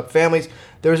 Park Slope, families.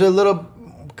 There was a little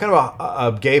kind of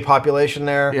a gay population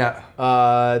there.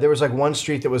 Yeah. There was like one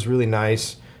street that was really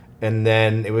nice, and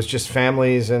then it was just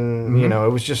families, and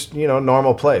it was just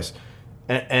normal place.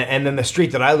 And then the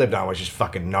street that I lived on was just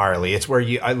fucking gnarly. It's where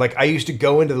I used to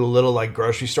go into the little like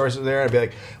grocery stores there and I'd be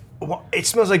like, well, it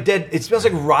smells like dead. It smells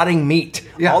like rotting meat.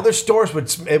 Yeah. All their stores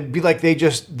it'd be like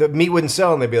the meat wouldn't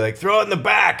sell and they'd be like, throw it in the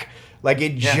back. Like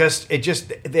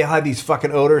they had these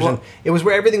fucking odors and it was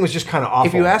where everything was just kind of awful.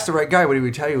 If you ask the right guy, what he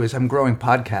would tell you is, I'm growing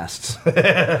podcasts.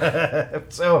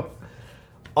 So,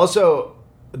 also,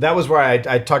 that was where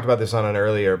I talked about this on an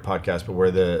earlier podcast, but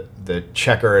where the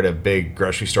checker at a big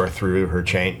grocery store threw her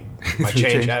change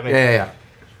at me. Yeah.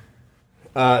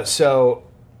 So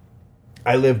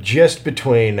I lived just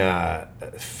between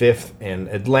 5th and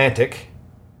Atlantic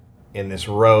in this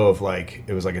row of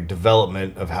it was like a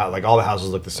development of how all the houses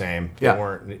looked the same. Yeah. They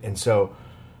weren't, and so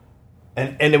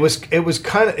and it was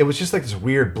just like this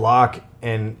weird block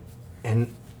and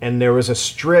there was a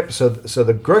strip, so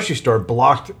the grocery store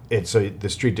blocked it, so the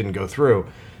street didn't go through,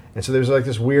 and so there was like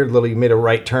this weird little. You made a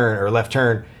right turn or a left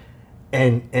turn,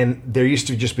 and there used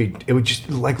to just be. It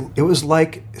was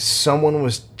like someone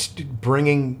was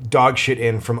bringing dog shit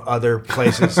in from other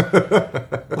places,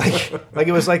 like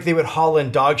it was like they would haul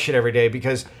in dog shit every day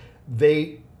because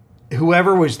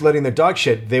whoever was letting their dog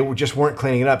shit, just weren't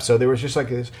cleaning it up, so there was just like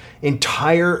this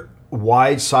entire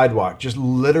wide sidewalk, just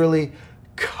literally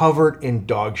covered in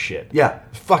dog shit. Yeah.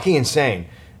 Fucking insane.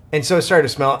 And so it started to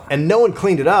smell, and no one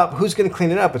cleaned it up. Who's going to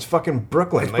clean it up? It's fucking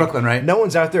Brooklyn. It's Brooklyn, right? No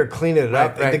one's out there cleaning it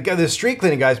up. Right. The street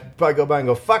cleaning guys probably go by and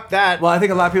go, fuck that. Well, I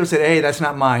think a lot of people said, A, that's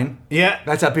not mine. Yeah.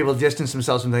 That's how people distance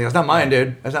themselves from things. That's not mine,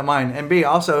 dude. That's not mine. And B,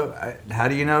 also, how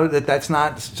do you know that that's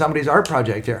not somebody's art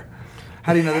project here?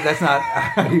 How do you know that that's not...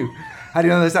 How do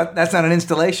you know that's not an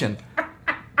installation?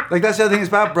 Like, that's the other thing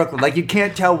about Brooklyn. Like, you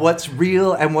can't tell what's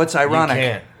real and what's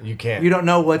ironic. You can't. You don't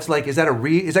know what's like, is that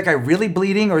guy really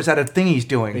bleeding or is that a thing he's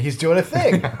doing? He's doing a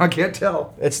thing. I can't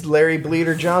tell. It's Larry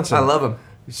Bleeder Johnson. I love him.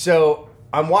 So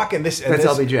I'm walking this. That's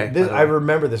LBJ. I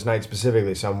remember this night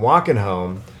specifically. So I'm walking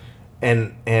home,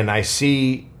 and I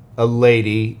see a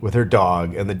lady with her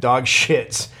dog, and the dog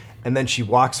shits. And then she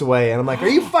walks away, and I'm like, "Are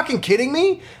you fucking kidding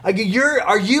me? I go,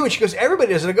 are you?" And she goes,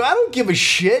 "Everybody does it." I go, "I don't give a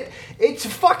shit. It's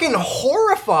fucking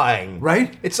horrifying,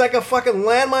 right? It's like a fucking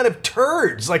landmine of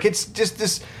turds. Like it's just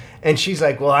this." And she's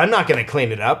like, "Well, I'm not gonna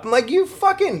clean it up." I'm like, "You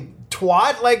fucking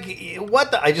twat! Like what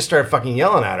the?" I just started fucking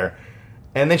yelling at her,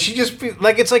 and then she just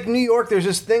it's like New York. There's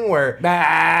this thing where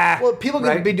people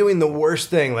could be doing the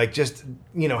worst thing, like just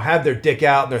have their dick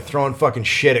out and they're throwing fucking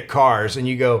shit at cars, and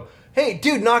you go, "Hey,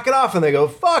 dude, knock it off," and they go,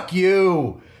 "Fuck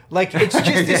you." Like it's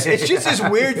just this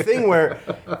weird thing where,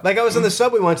 like, I was on the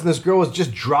subway once and this girl was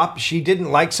just she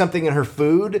didn't like something in her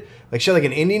food, like she had like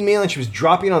an Indian meal and she was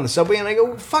dropping it on the subway, and I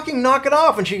go, fucking knock it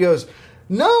off, and she goes,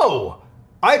 no,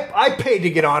 I paid to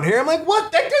get on here. I'm like, what?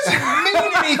 That doesn't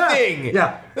mean anything.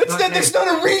 Yeah, that's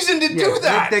not a reason to do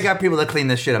that. They got people that clean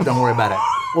this shit up. Don't worry about it.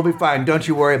 We'll be fine. Don't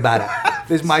you worry about it.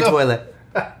 This is my toilet.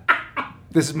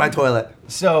 This is my toilet.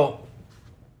 So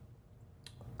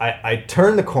I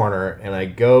turn the corner and I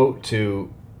go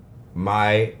to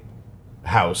my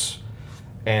house,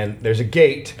 and there's a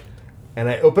gate, and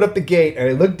I open up the gate and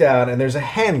I look down and there's a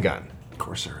handgun. Of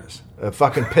course there is. A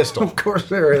fucking pistol. Of course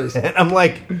there is. And I'm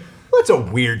like, well, that's a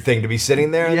weird thing to be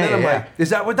sitting there. And then I'm like, is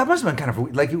that what that must have been kind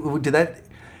of like? Did that?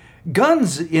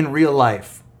 Guns in real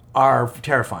life are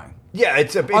terrifying. yeah,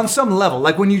 it's on some level,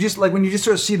 like when you just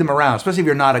sort of see them around, especially if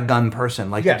you're not a gun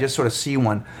person, like Yeah. you just sort of see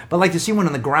one. But like to see one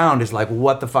on the ground is like,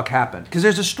 what the fuck happened? Because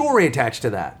there's a story attached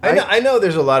to that. Right? I know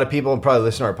there's a lot of people and probably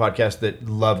listen to our podcast that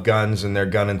love guns and they're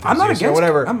gun enthusiasts I'm not against or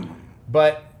whatever. I'm-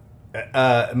 But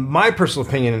my personal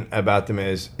opinion about them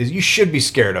is you should be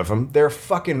scared of them. They're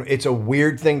fucking. It's a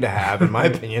weird thing to have, in my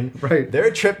opinion. Right. They're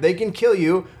a trip. They can kill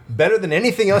you better than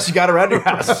anything else you got around your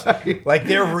house. Like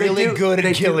they're really good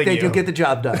at killing you. They do get the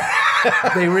job done.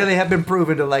 They really have been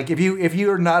proven to like if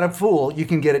you're not a fool, you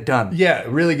can get it done. Yeah,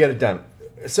 really get it done.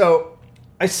 So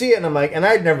I see it and I'm like, and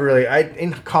I'd never really.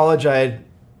 in college I had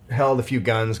held a few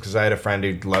guns because I had a friend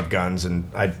who loved guns,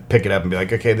 and I'd pick it up and be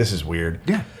like, okay, this is weird.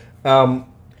 Yeah.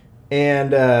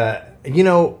 And the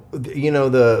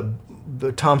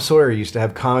Tom Sawyer used to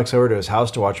have comics over to his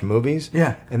house to watch movies.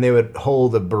 Yeah. And they would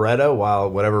hold a Beretta while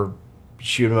whatever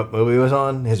shoot 'em up movie was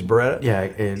on, his Beretta.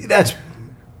 Yeah. That's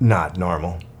not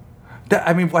normal.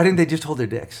 I mean, why didn't they just hold their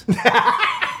dicks?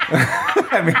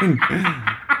 I mean,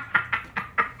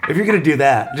 if you're gonna do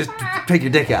that, just take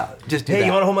your dick out. Just do Hey, that.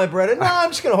 you want to hold my Beretta? No, I'm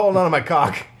just going to hold on to my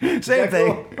cock. Same Is that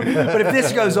thing. cool? But if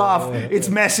this goes off, it's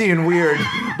messy and weird,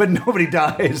 but nobody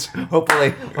dies,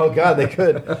 hopefully. Oh, God, they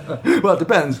could. Well, it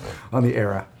depends on the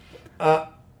era.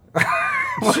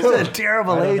 What's a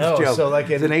terrible I don't AIDS know. joke? So, like,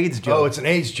 it's an AIDS joke. Oh, it's an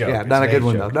AIDS joke. yeah, It's not an a good AIDS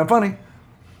one, joke. though. Not funny.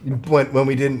 When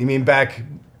we didn't, you mean back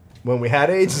when we had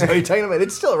AIDS? Is what you're talking about?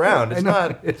 It's still around. It's I know.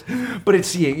 not. But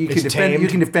it's you can It's defend. tamed. You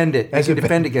can defend it. Has You it can been-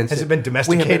 defend against it. has it been We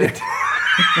domesticated? have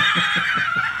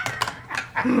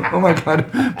Oh my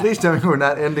God! Please tell me we're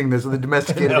not ending this with a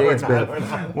domesticated No, we're AIDS not,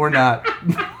 bit. We're not.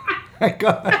 My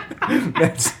God,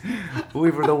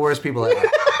 we were the worst people ever.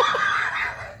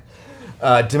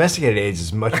 Domesticated AIDS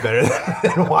is much better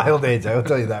than wild AIDS. I will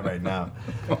tell you that right now.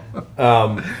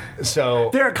 So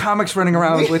There are comics running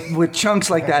around with chunks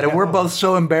like that, and we're both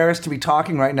so embarrassed to be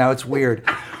talking right now. It's weird.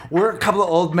 We're a couple of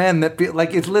old men that feel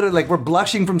like it's literally like we're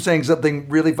blushing from saying something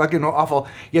really fucking awful.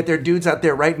 Yet there are dudes out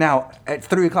there right now at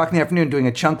 3:00 in the afternoon doing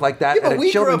a chunk like that yeah, at but a we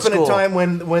grew children's up in school. a time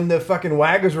when the fucking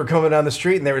waggers were coming down the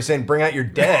street and they were saying, "Bring out your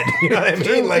dead." You know what I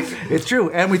mean? Like, It's true,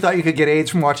 and we thought you could get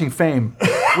AIDS from watching Fame.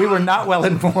 We were not well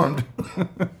informed.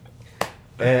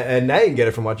 and now you can get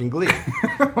it from watching Glee.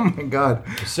 Oh my God!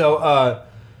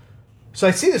 So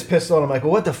I see this pistol and I'm like,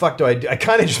 well, what the fuck do I do? I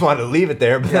kind of just wanted to leave it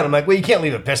there, but then I'm like, well, you can't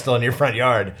leave a pistol in your front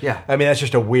yard. Yeah. I mean, that's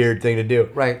just a weird thing to do.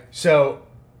 Right. So,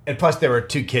 and plus there were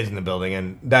 2 kids in the building,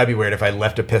 and that'd be weird if I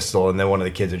left a pistol and then one of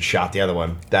the kids had shot the other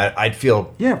one. That I'd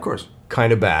feel Yeah, of course.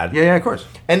 kind of bad. Yeah, of course.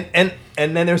 And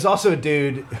then there's also a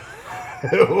dude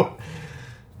who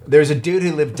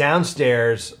lived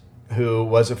downstairs who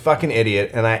was a fucking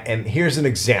idiot, and here's an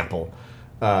example.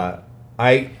 I'm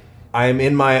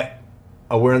in my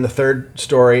we're in the 3rd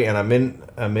story, and I'm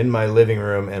in my living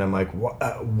room, and I'm like,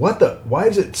 why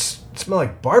does it smell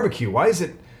like barbecue? Why is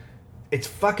it's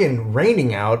fucking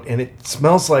raining out, and it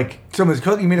smells like Someone's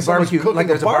cooking. You mean a someone's barbecue? cooking Like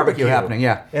there's a barbecue happening?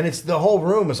 Yeah. And it's the whole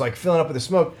room is like filling up with the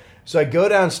smoke. So I go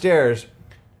downstairs.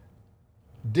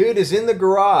 Dude is in the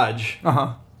garage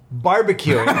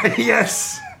barbecuing.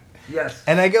 Yes. Yes.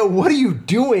 And I go, what are you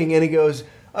doing? And he goes,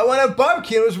 I want to have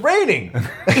barbecue. It was raining.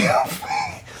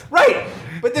 Right.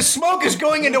 But the smoke is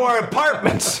going into our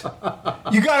apartments.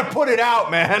 You got to put it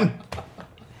out, man.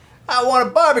 I want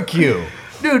a barbecue.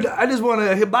 Dude, I just want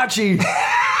to hibachi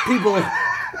people.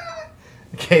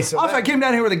 Okay, so Also, I came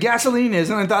down here where the gasoline is,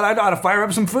 and I thought I'd ought to fire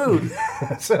up some food.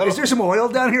 Is there some oil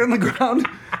down here on the ground?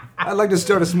 I'd like to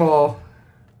start a small.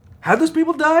 How'd those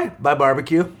people die? By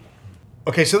barbecue.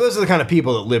 Okay, so those are the kind of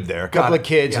people that live there. A couple Got it. of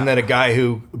kids, and Yeah. then a guy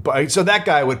who. So that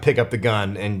guy would pick up the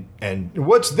gun and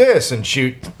what's this? And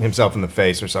shoot himself in the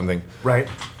face or something, Right.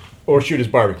 or shoot his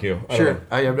barbecue. I don't Sure. know.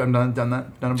 I've done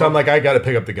that. Done So I'm like, I got to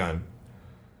pick up the gun,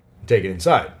 take it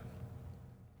inside.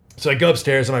 So I go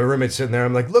upstairs, and my roommate's sitting there.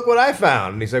 I'm like, look what I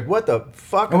found. And he's like, what the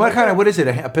fuck? and what kind of? What is it?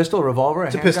 A pistol, a revolver,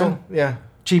 It's a pistol. Yeah.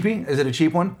 Cheapy? Is it a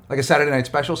cheap one? Like a Saturday Night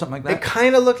Special, something like that? It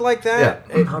kind of looked like that.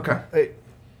 Yeah. Okay.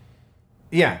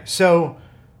 Yeah. So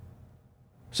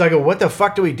I go, what the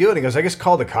fuck do we do? And he goes, I guess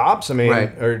call the cops. I mean, Right.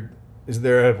 or is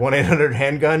there a 1-800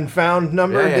 handgun found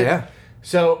number? Yeah.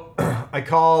 So I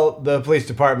call the police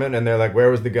department, and they're like,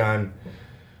 where was the gun?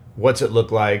 What's it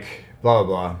look like? Blah, blah,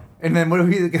 blah. And then what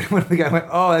if the guy went,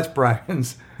 oh, that's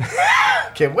Brian's.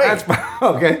 Can't wait.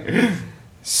 Okay.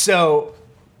 So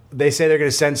they say they're going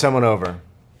to send someone over.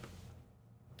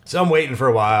 So I'm waiting for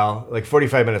a while. Like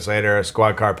 45 minutes later, a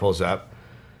squad car pulls up,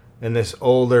 and this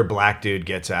older black dude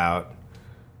gets out,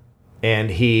 and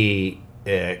he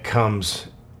comes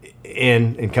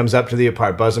in and comes up to the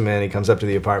apartment. Buzz him in. He comes up to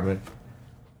the apartment.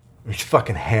 He's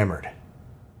fucking hammered.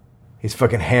 He's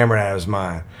fucking hammered out of his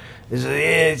mind. He's like,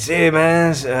 hey,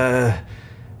 man.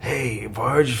 Hey, boy,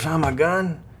 I heard you found my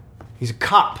gun. He's a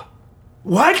cop.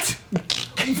 What?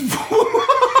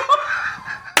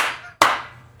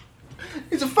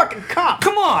 He's a fucking cop.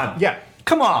 Come on. Yeah.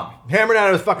 Come on. Hammered out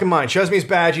of his fucking mind. Shows me his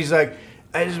badge. He's like,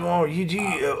 I just want you. Do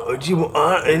you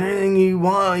want anything you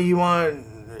want? You want?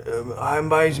 I can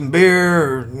buy you some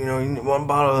beer, or you want a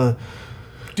bottle of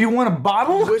Do you want a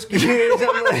bottle? whiskey or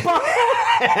something like that.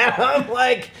 And I'm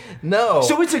like, no.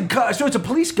 So it's a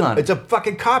police gun. It's a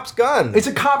fucking cop's gun. It's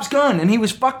a cop's gun, and he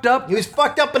was fucked up. He was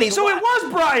fucked up, and he So it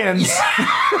was Brian's.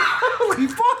 Holy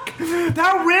fuck!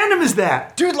 How random is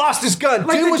that? Dude lost his gun.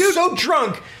 Like, Dude the was dude- so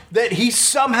drunk that he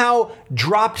somehow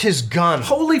dropped his gun.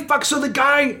 Holy fuck! So the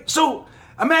guy. So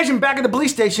imagine back at the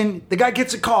police station, the guy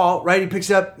gets a call. Right? He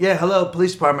picks it up. Yeah, hello,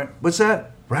 police department. What's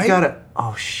that? Right? Got it.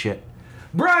 Oh shit.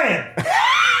 Brian.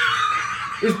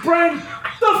 Is Brian?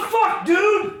 The fuck,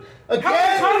 dude? Again?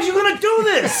 How many times you gonna do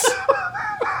this?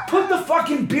 Put the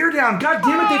fucking beer down. God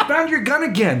damn it! They found your gun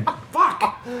again.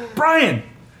 Fuck, Brian.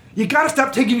 You gotta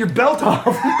stop taking your belt off.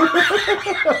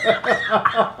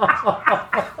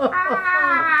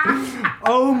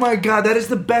 Oh my god, that is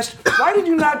the best. Why did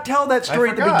you not tell that story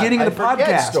at the beginning of the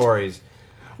podcast? Stories.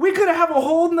 We could have a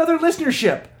whole nother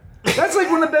listenership. That's like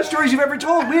one of the best stories you've ever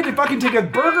told. We had to fucking take a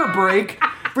burger break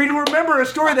for you to remember a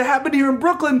story that happened here in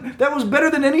Brooklyn that was better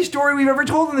than any story we've ever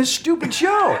told on this stupid show.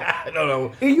 I don't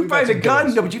know. And you We've find had a some gun.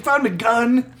 good No, but you found a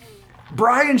gun.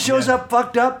 Brian shows up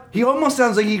fucked up. He almost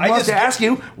sounds like he wants to ask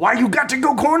you why you got to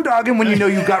go corn dogging when you know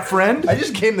you got friend. I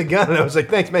just gave him the gun and I was like,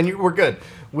 "Thanks, man. We're good.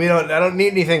 I don't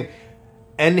need anything."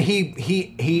 And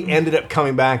he ended up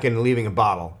coming back and leaving a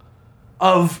bottle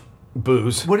Of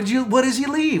booze. what does he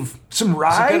leave? Some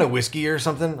rye? Some kind of whiskey or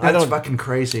something. That's I don't. fucking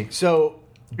crazy. So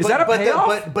Is that a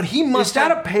payoff? But he must. Is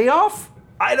that a payoff?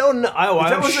 I don't know. that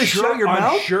what they shut your I'm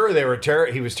mouth? sure they were.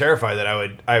 He was terrified that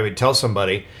I would tell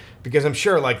somebody because I'm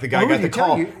sure like the guy Who got did the he tell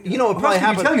call. you? You know, it What probably else did he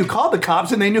happened. tell you called the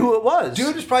cops and they knew who it was.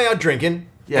 Dude was probably out drinking.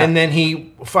 Yeah. And then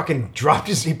he fucking dropped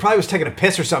his. He probably was taking a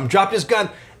piss or something. Dropped his gun.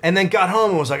 And then got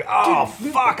home and was like, "Oh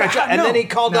fuck!" And no, then he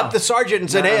called no. up the sergeant and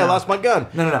said, No, "Hey, no, I no. lost my gun."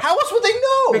 No. How else would they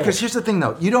know? Because here's the thing,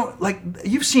 though. You don't, like,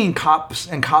 you've seen cops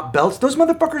and cop belts. Those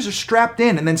motherfuckers are strapped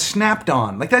in and then snapped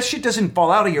on. Like, that shit doesn't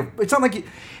fall out of your... It's not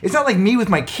like me with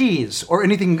my keys or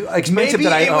anything expensive maybe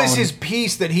that I it own. was his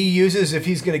piece that he uses if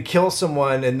he's going to kill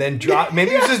someone and then drop.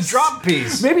 Maybe it was his drop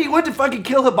piece. Maybe he went to fucking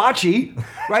kill Hibachi,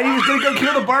 right? He was going to go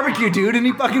kill the barbecue dude and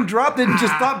he fucking dropped it and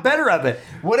just thought better of it.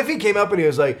 What if he came up and he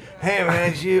was like, "Hey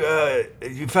man,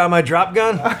 you found my drop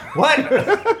gun?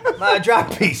 What? My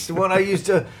drop piece, the one I used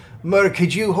to murder.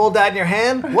 Could you hold that in your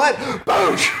hand? What?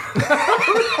 Boosh!"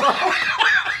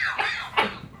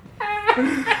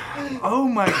 Oh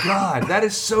my God, that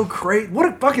is so great. What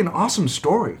a fucking awesome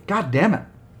story. God damn it.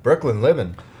 Brooklyn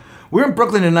living. We're in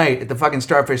Brooklyn tonight at the fucking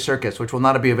Starfish Circus, which will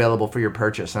not be available for your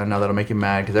purchase. And I know that'll make you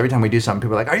mad because every time we do something,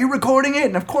 people are like, "Are you recording it?"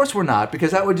 And of course we're not,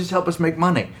 because that would just help us make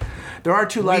money. There are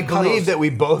two We live believe cuddles. that we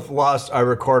both lost our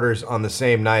recorders on the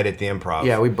same night at the Improv.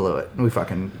 Yeah, we blew it.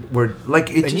 We're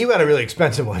like, And you had a really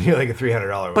expensive one. You had like a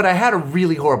 $300 one. but I had a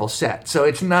really horrible set, so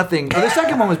it's nothing. Oh, the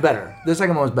second one was better.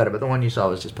 But the one you saw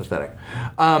was just pathetic.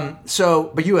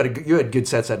 But you had good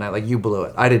sets that night. Like, you blew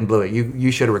it. I didn't blow it.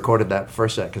 You should have recorded that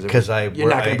first set Because you're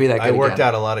not going to be that good. I worked again.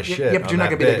 out a lot of shit. Yeah, but you're not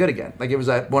going to be that good again. Like, it was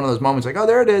one of those moments. Like, oh,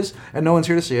 there it is, and no one's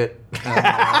here to see it,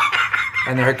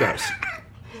 and there it goes.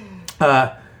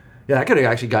 Yeah, I could have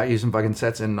actually got you some fucking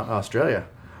sets in Australia.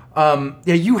 Yeah,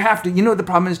 you have to. You know what the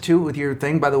problem is too with your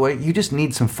thing, by the way? You just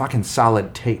need some fucking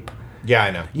solid tape. Yeah,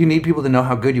 I know. You need people to know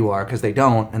how good you are because they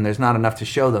don't, and there's not enough to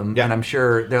show them. Yeah. And I'm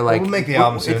sure they're like, we'll make the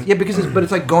album soon. Yeah, because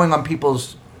it's like going on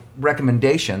people's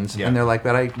recommendations, Yeah. and they're like,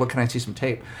 what can I see some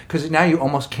tape? Because now you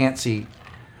almost can't see.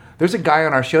 There's a guy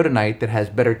on our show tonight that has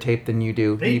better tape than you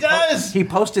do. He does! He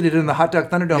posted it in the Hot Dog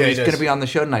Thunderdome. Yeah, he He's does. going to be on the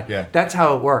show tonight. Yeah. That's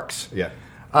how it works. Yeah.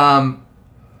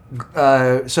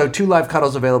 So 2 live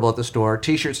cuddles available at the store.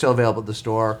 T-shirts still available at the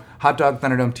store. Hot Dog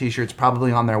Thunderdome T-shirts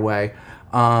probably on their way.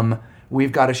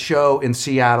 We've got a show in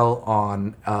Seattle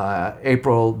on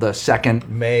April the 2nd.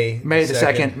 May the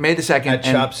 2nd. At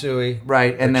Chop Suey.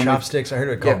 Right. And then Chopsticks. I heard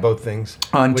it called both things.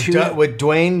 With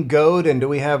Dwayne Goad, and do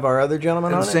we have our other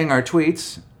gentleman on it? Sing our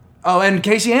tweets. Oh, and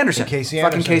Casey Anderson.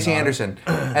 Fucking Casey Anderson.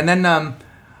 And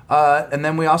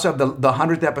then we also have the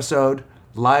 100th episode,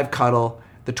 live cuddle,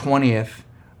 the 20th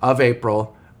of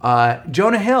April.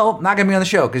 Jonah Hill not going to be on the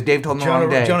show because Dave told him the wrong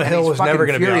day. Jonah Hill was never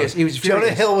going to be on. He was furious.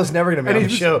 Jonah Hill was never going to be on the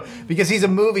show because he's a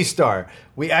movie star.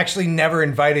 We actually never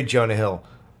invited Jonah Hill.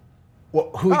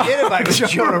 Well, who we did invite was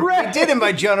Jonah Ray. We did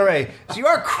invite Jonah Ray. So you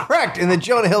are correct, and that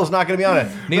Jonah Hill's not going to be on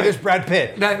it. Neither's Brad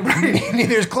Pitt.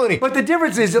 Neither's Clooney. But the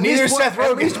difference is at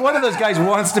least one of those guys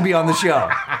wants to be on the show.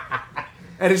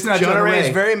 And it's not Jonah Ray. Ray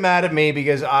is very mad at me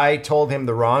because I told him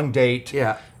the wrong date.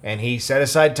 Yeah. And he set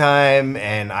aside time,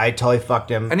 and I totally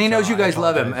fucked him. And he knows you guys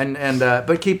love him,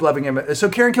 but keep loving him. So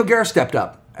Karen Kilgariff stepped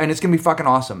up, and it's going to be fucking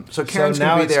awesome. So Karen's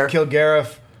going to be there.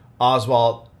 Kilgariff,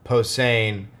 Oswalt,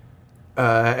 Posehn,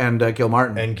 and Gil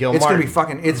Martin. And Gil It's Martin. going to be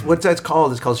fucking... It's what's that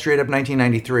called? It's called Straight Up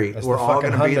 1993. That's We're the all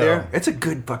going to fucking be hundo. there. It's a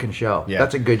good fucking show. Yeah.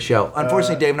 That's a good show.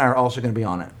 Unfortunately, Dave and I are also going to be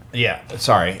on it. Yeah,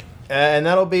 sorry. And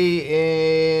that'll be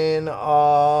in...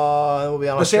 we'll be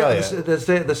on Australia.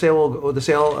 The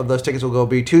sale of those tickets will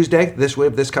be Tuesday,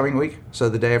 this coming week, so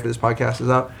the day after this podcast is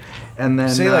up. And then...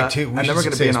 Say like and then we're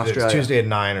going to be in Australia. It's Tuesday at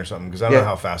 9 or something, because I don't know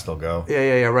how fast they'll go.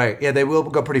 Yeah, right. Yeah, they will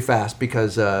go pretty fast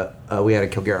because we had a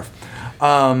Kilgariff.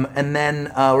 And then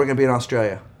we're going to be in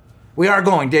Australia. We are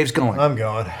going. Dave's going. I'm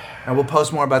going. And we'll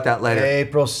post more about that later.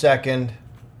 April 2nd,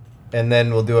 and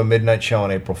then we'll do a midnight show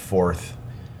on April 4th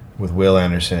with Will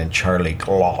Anderson and Charlie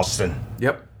Clausen.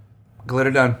 Yep.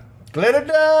 Glitter done. Glitter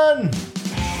done!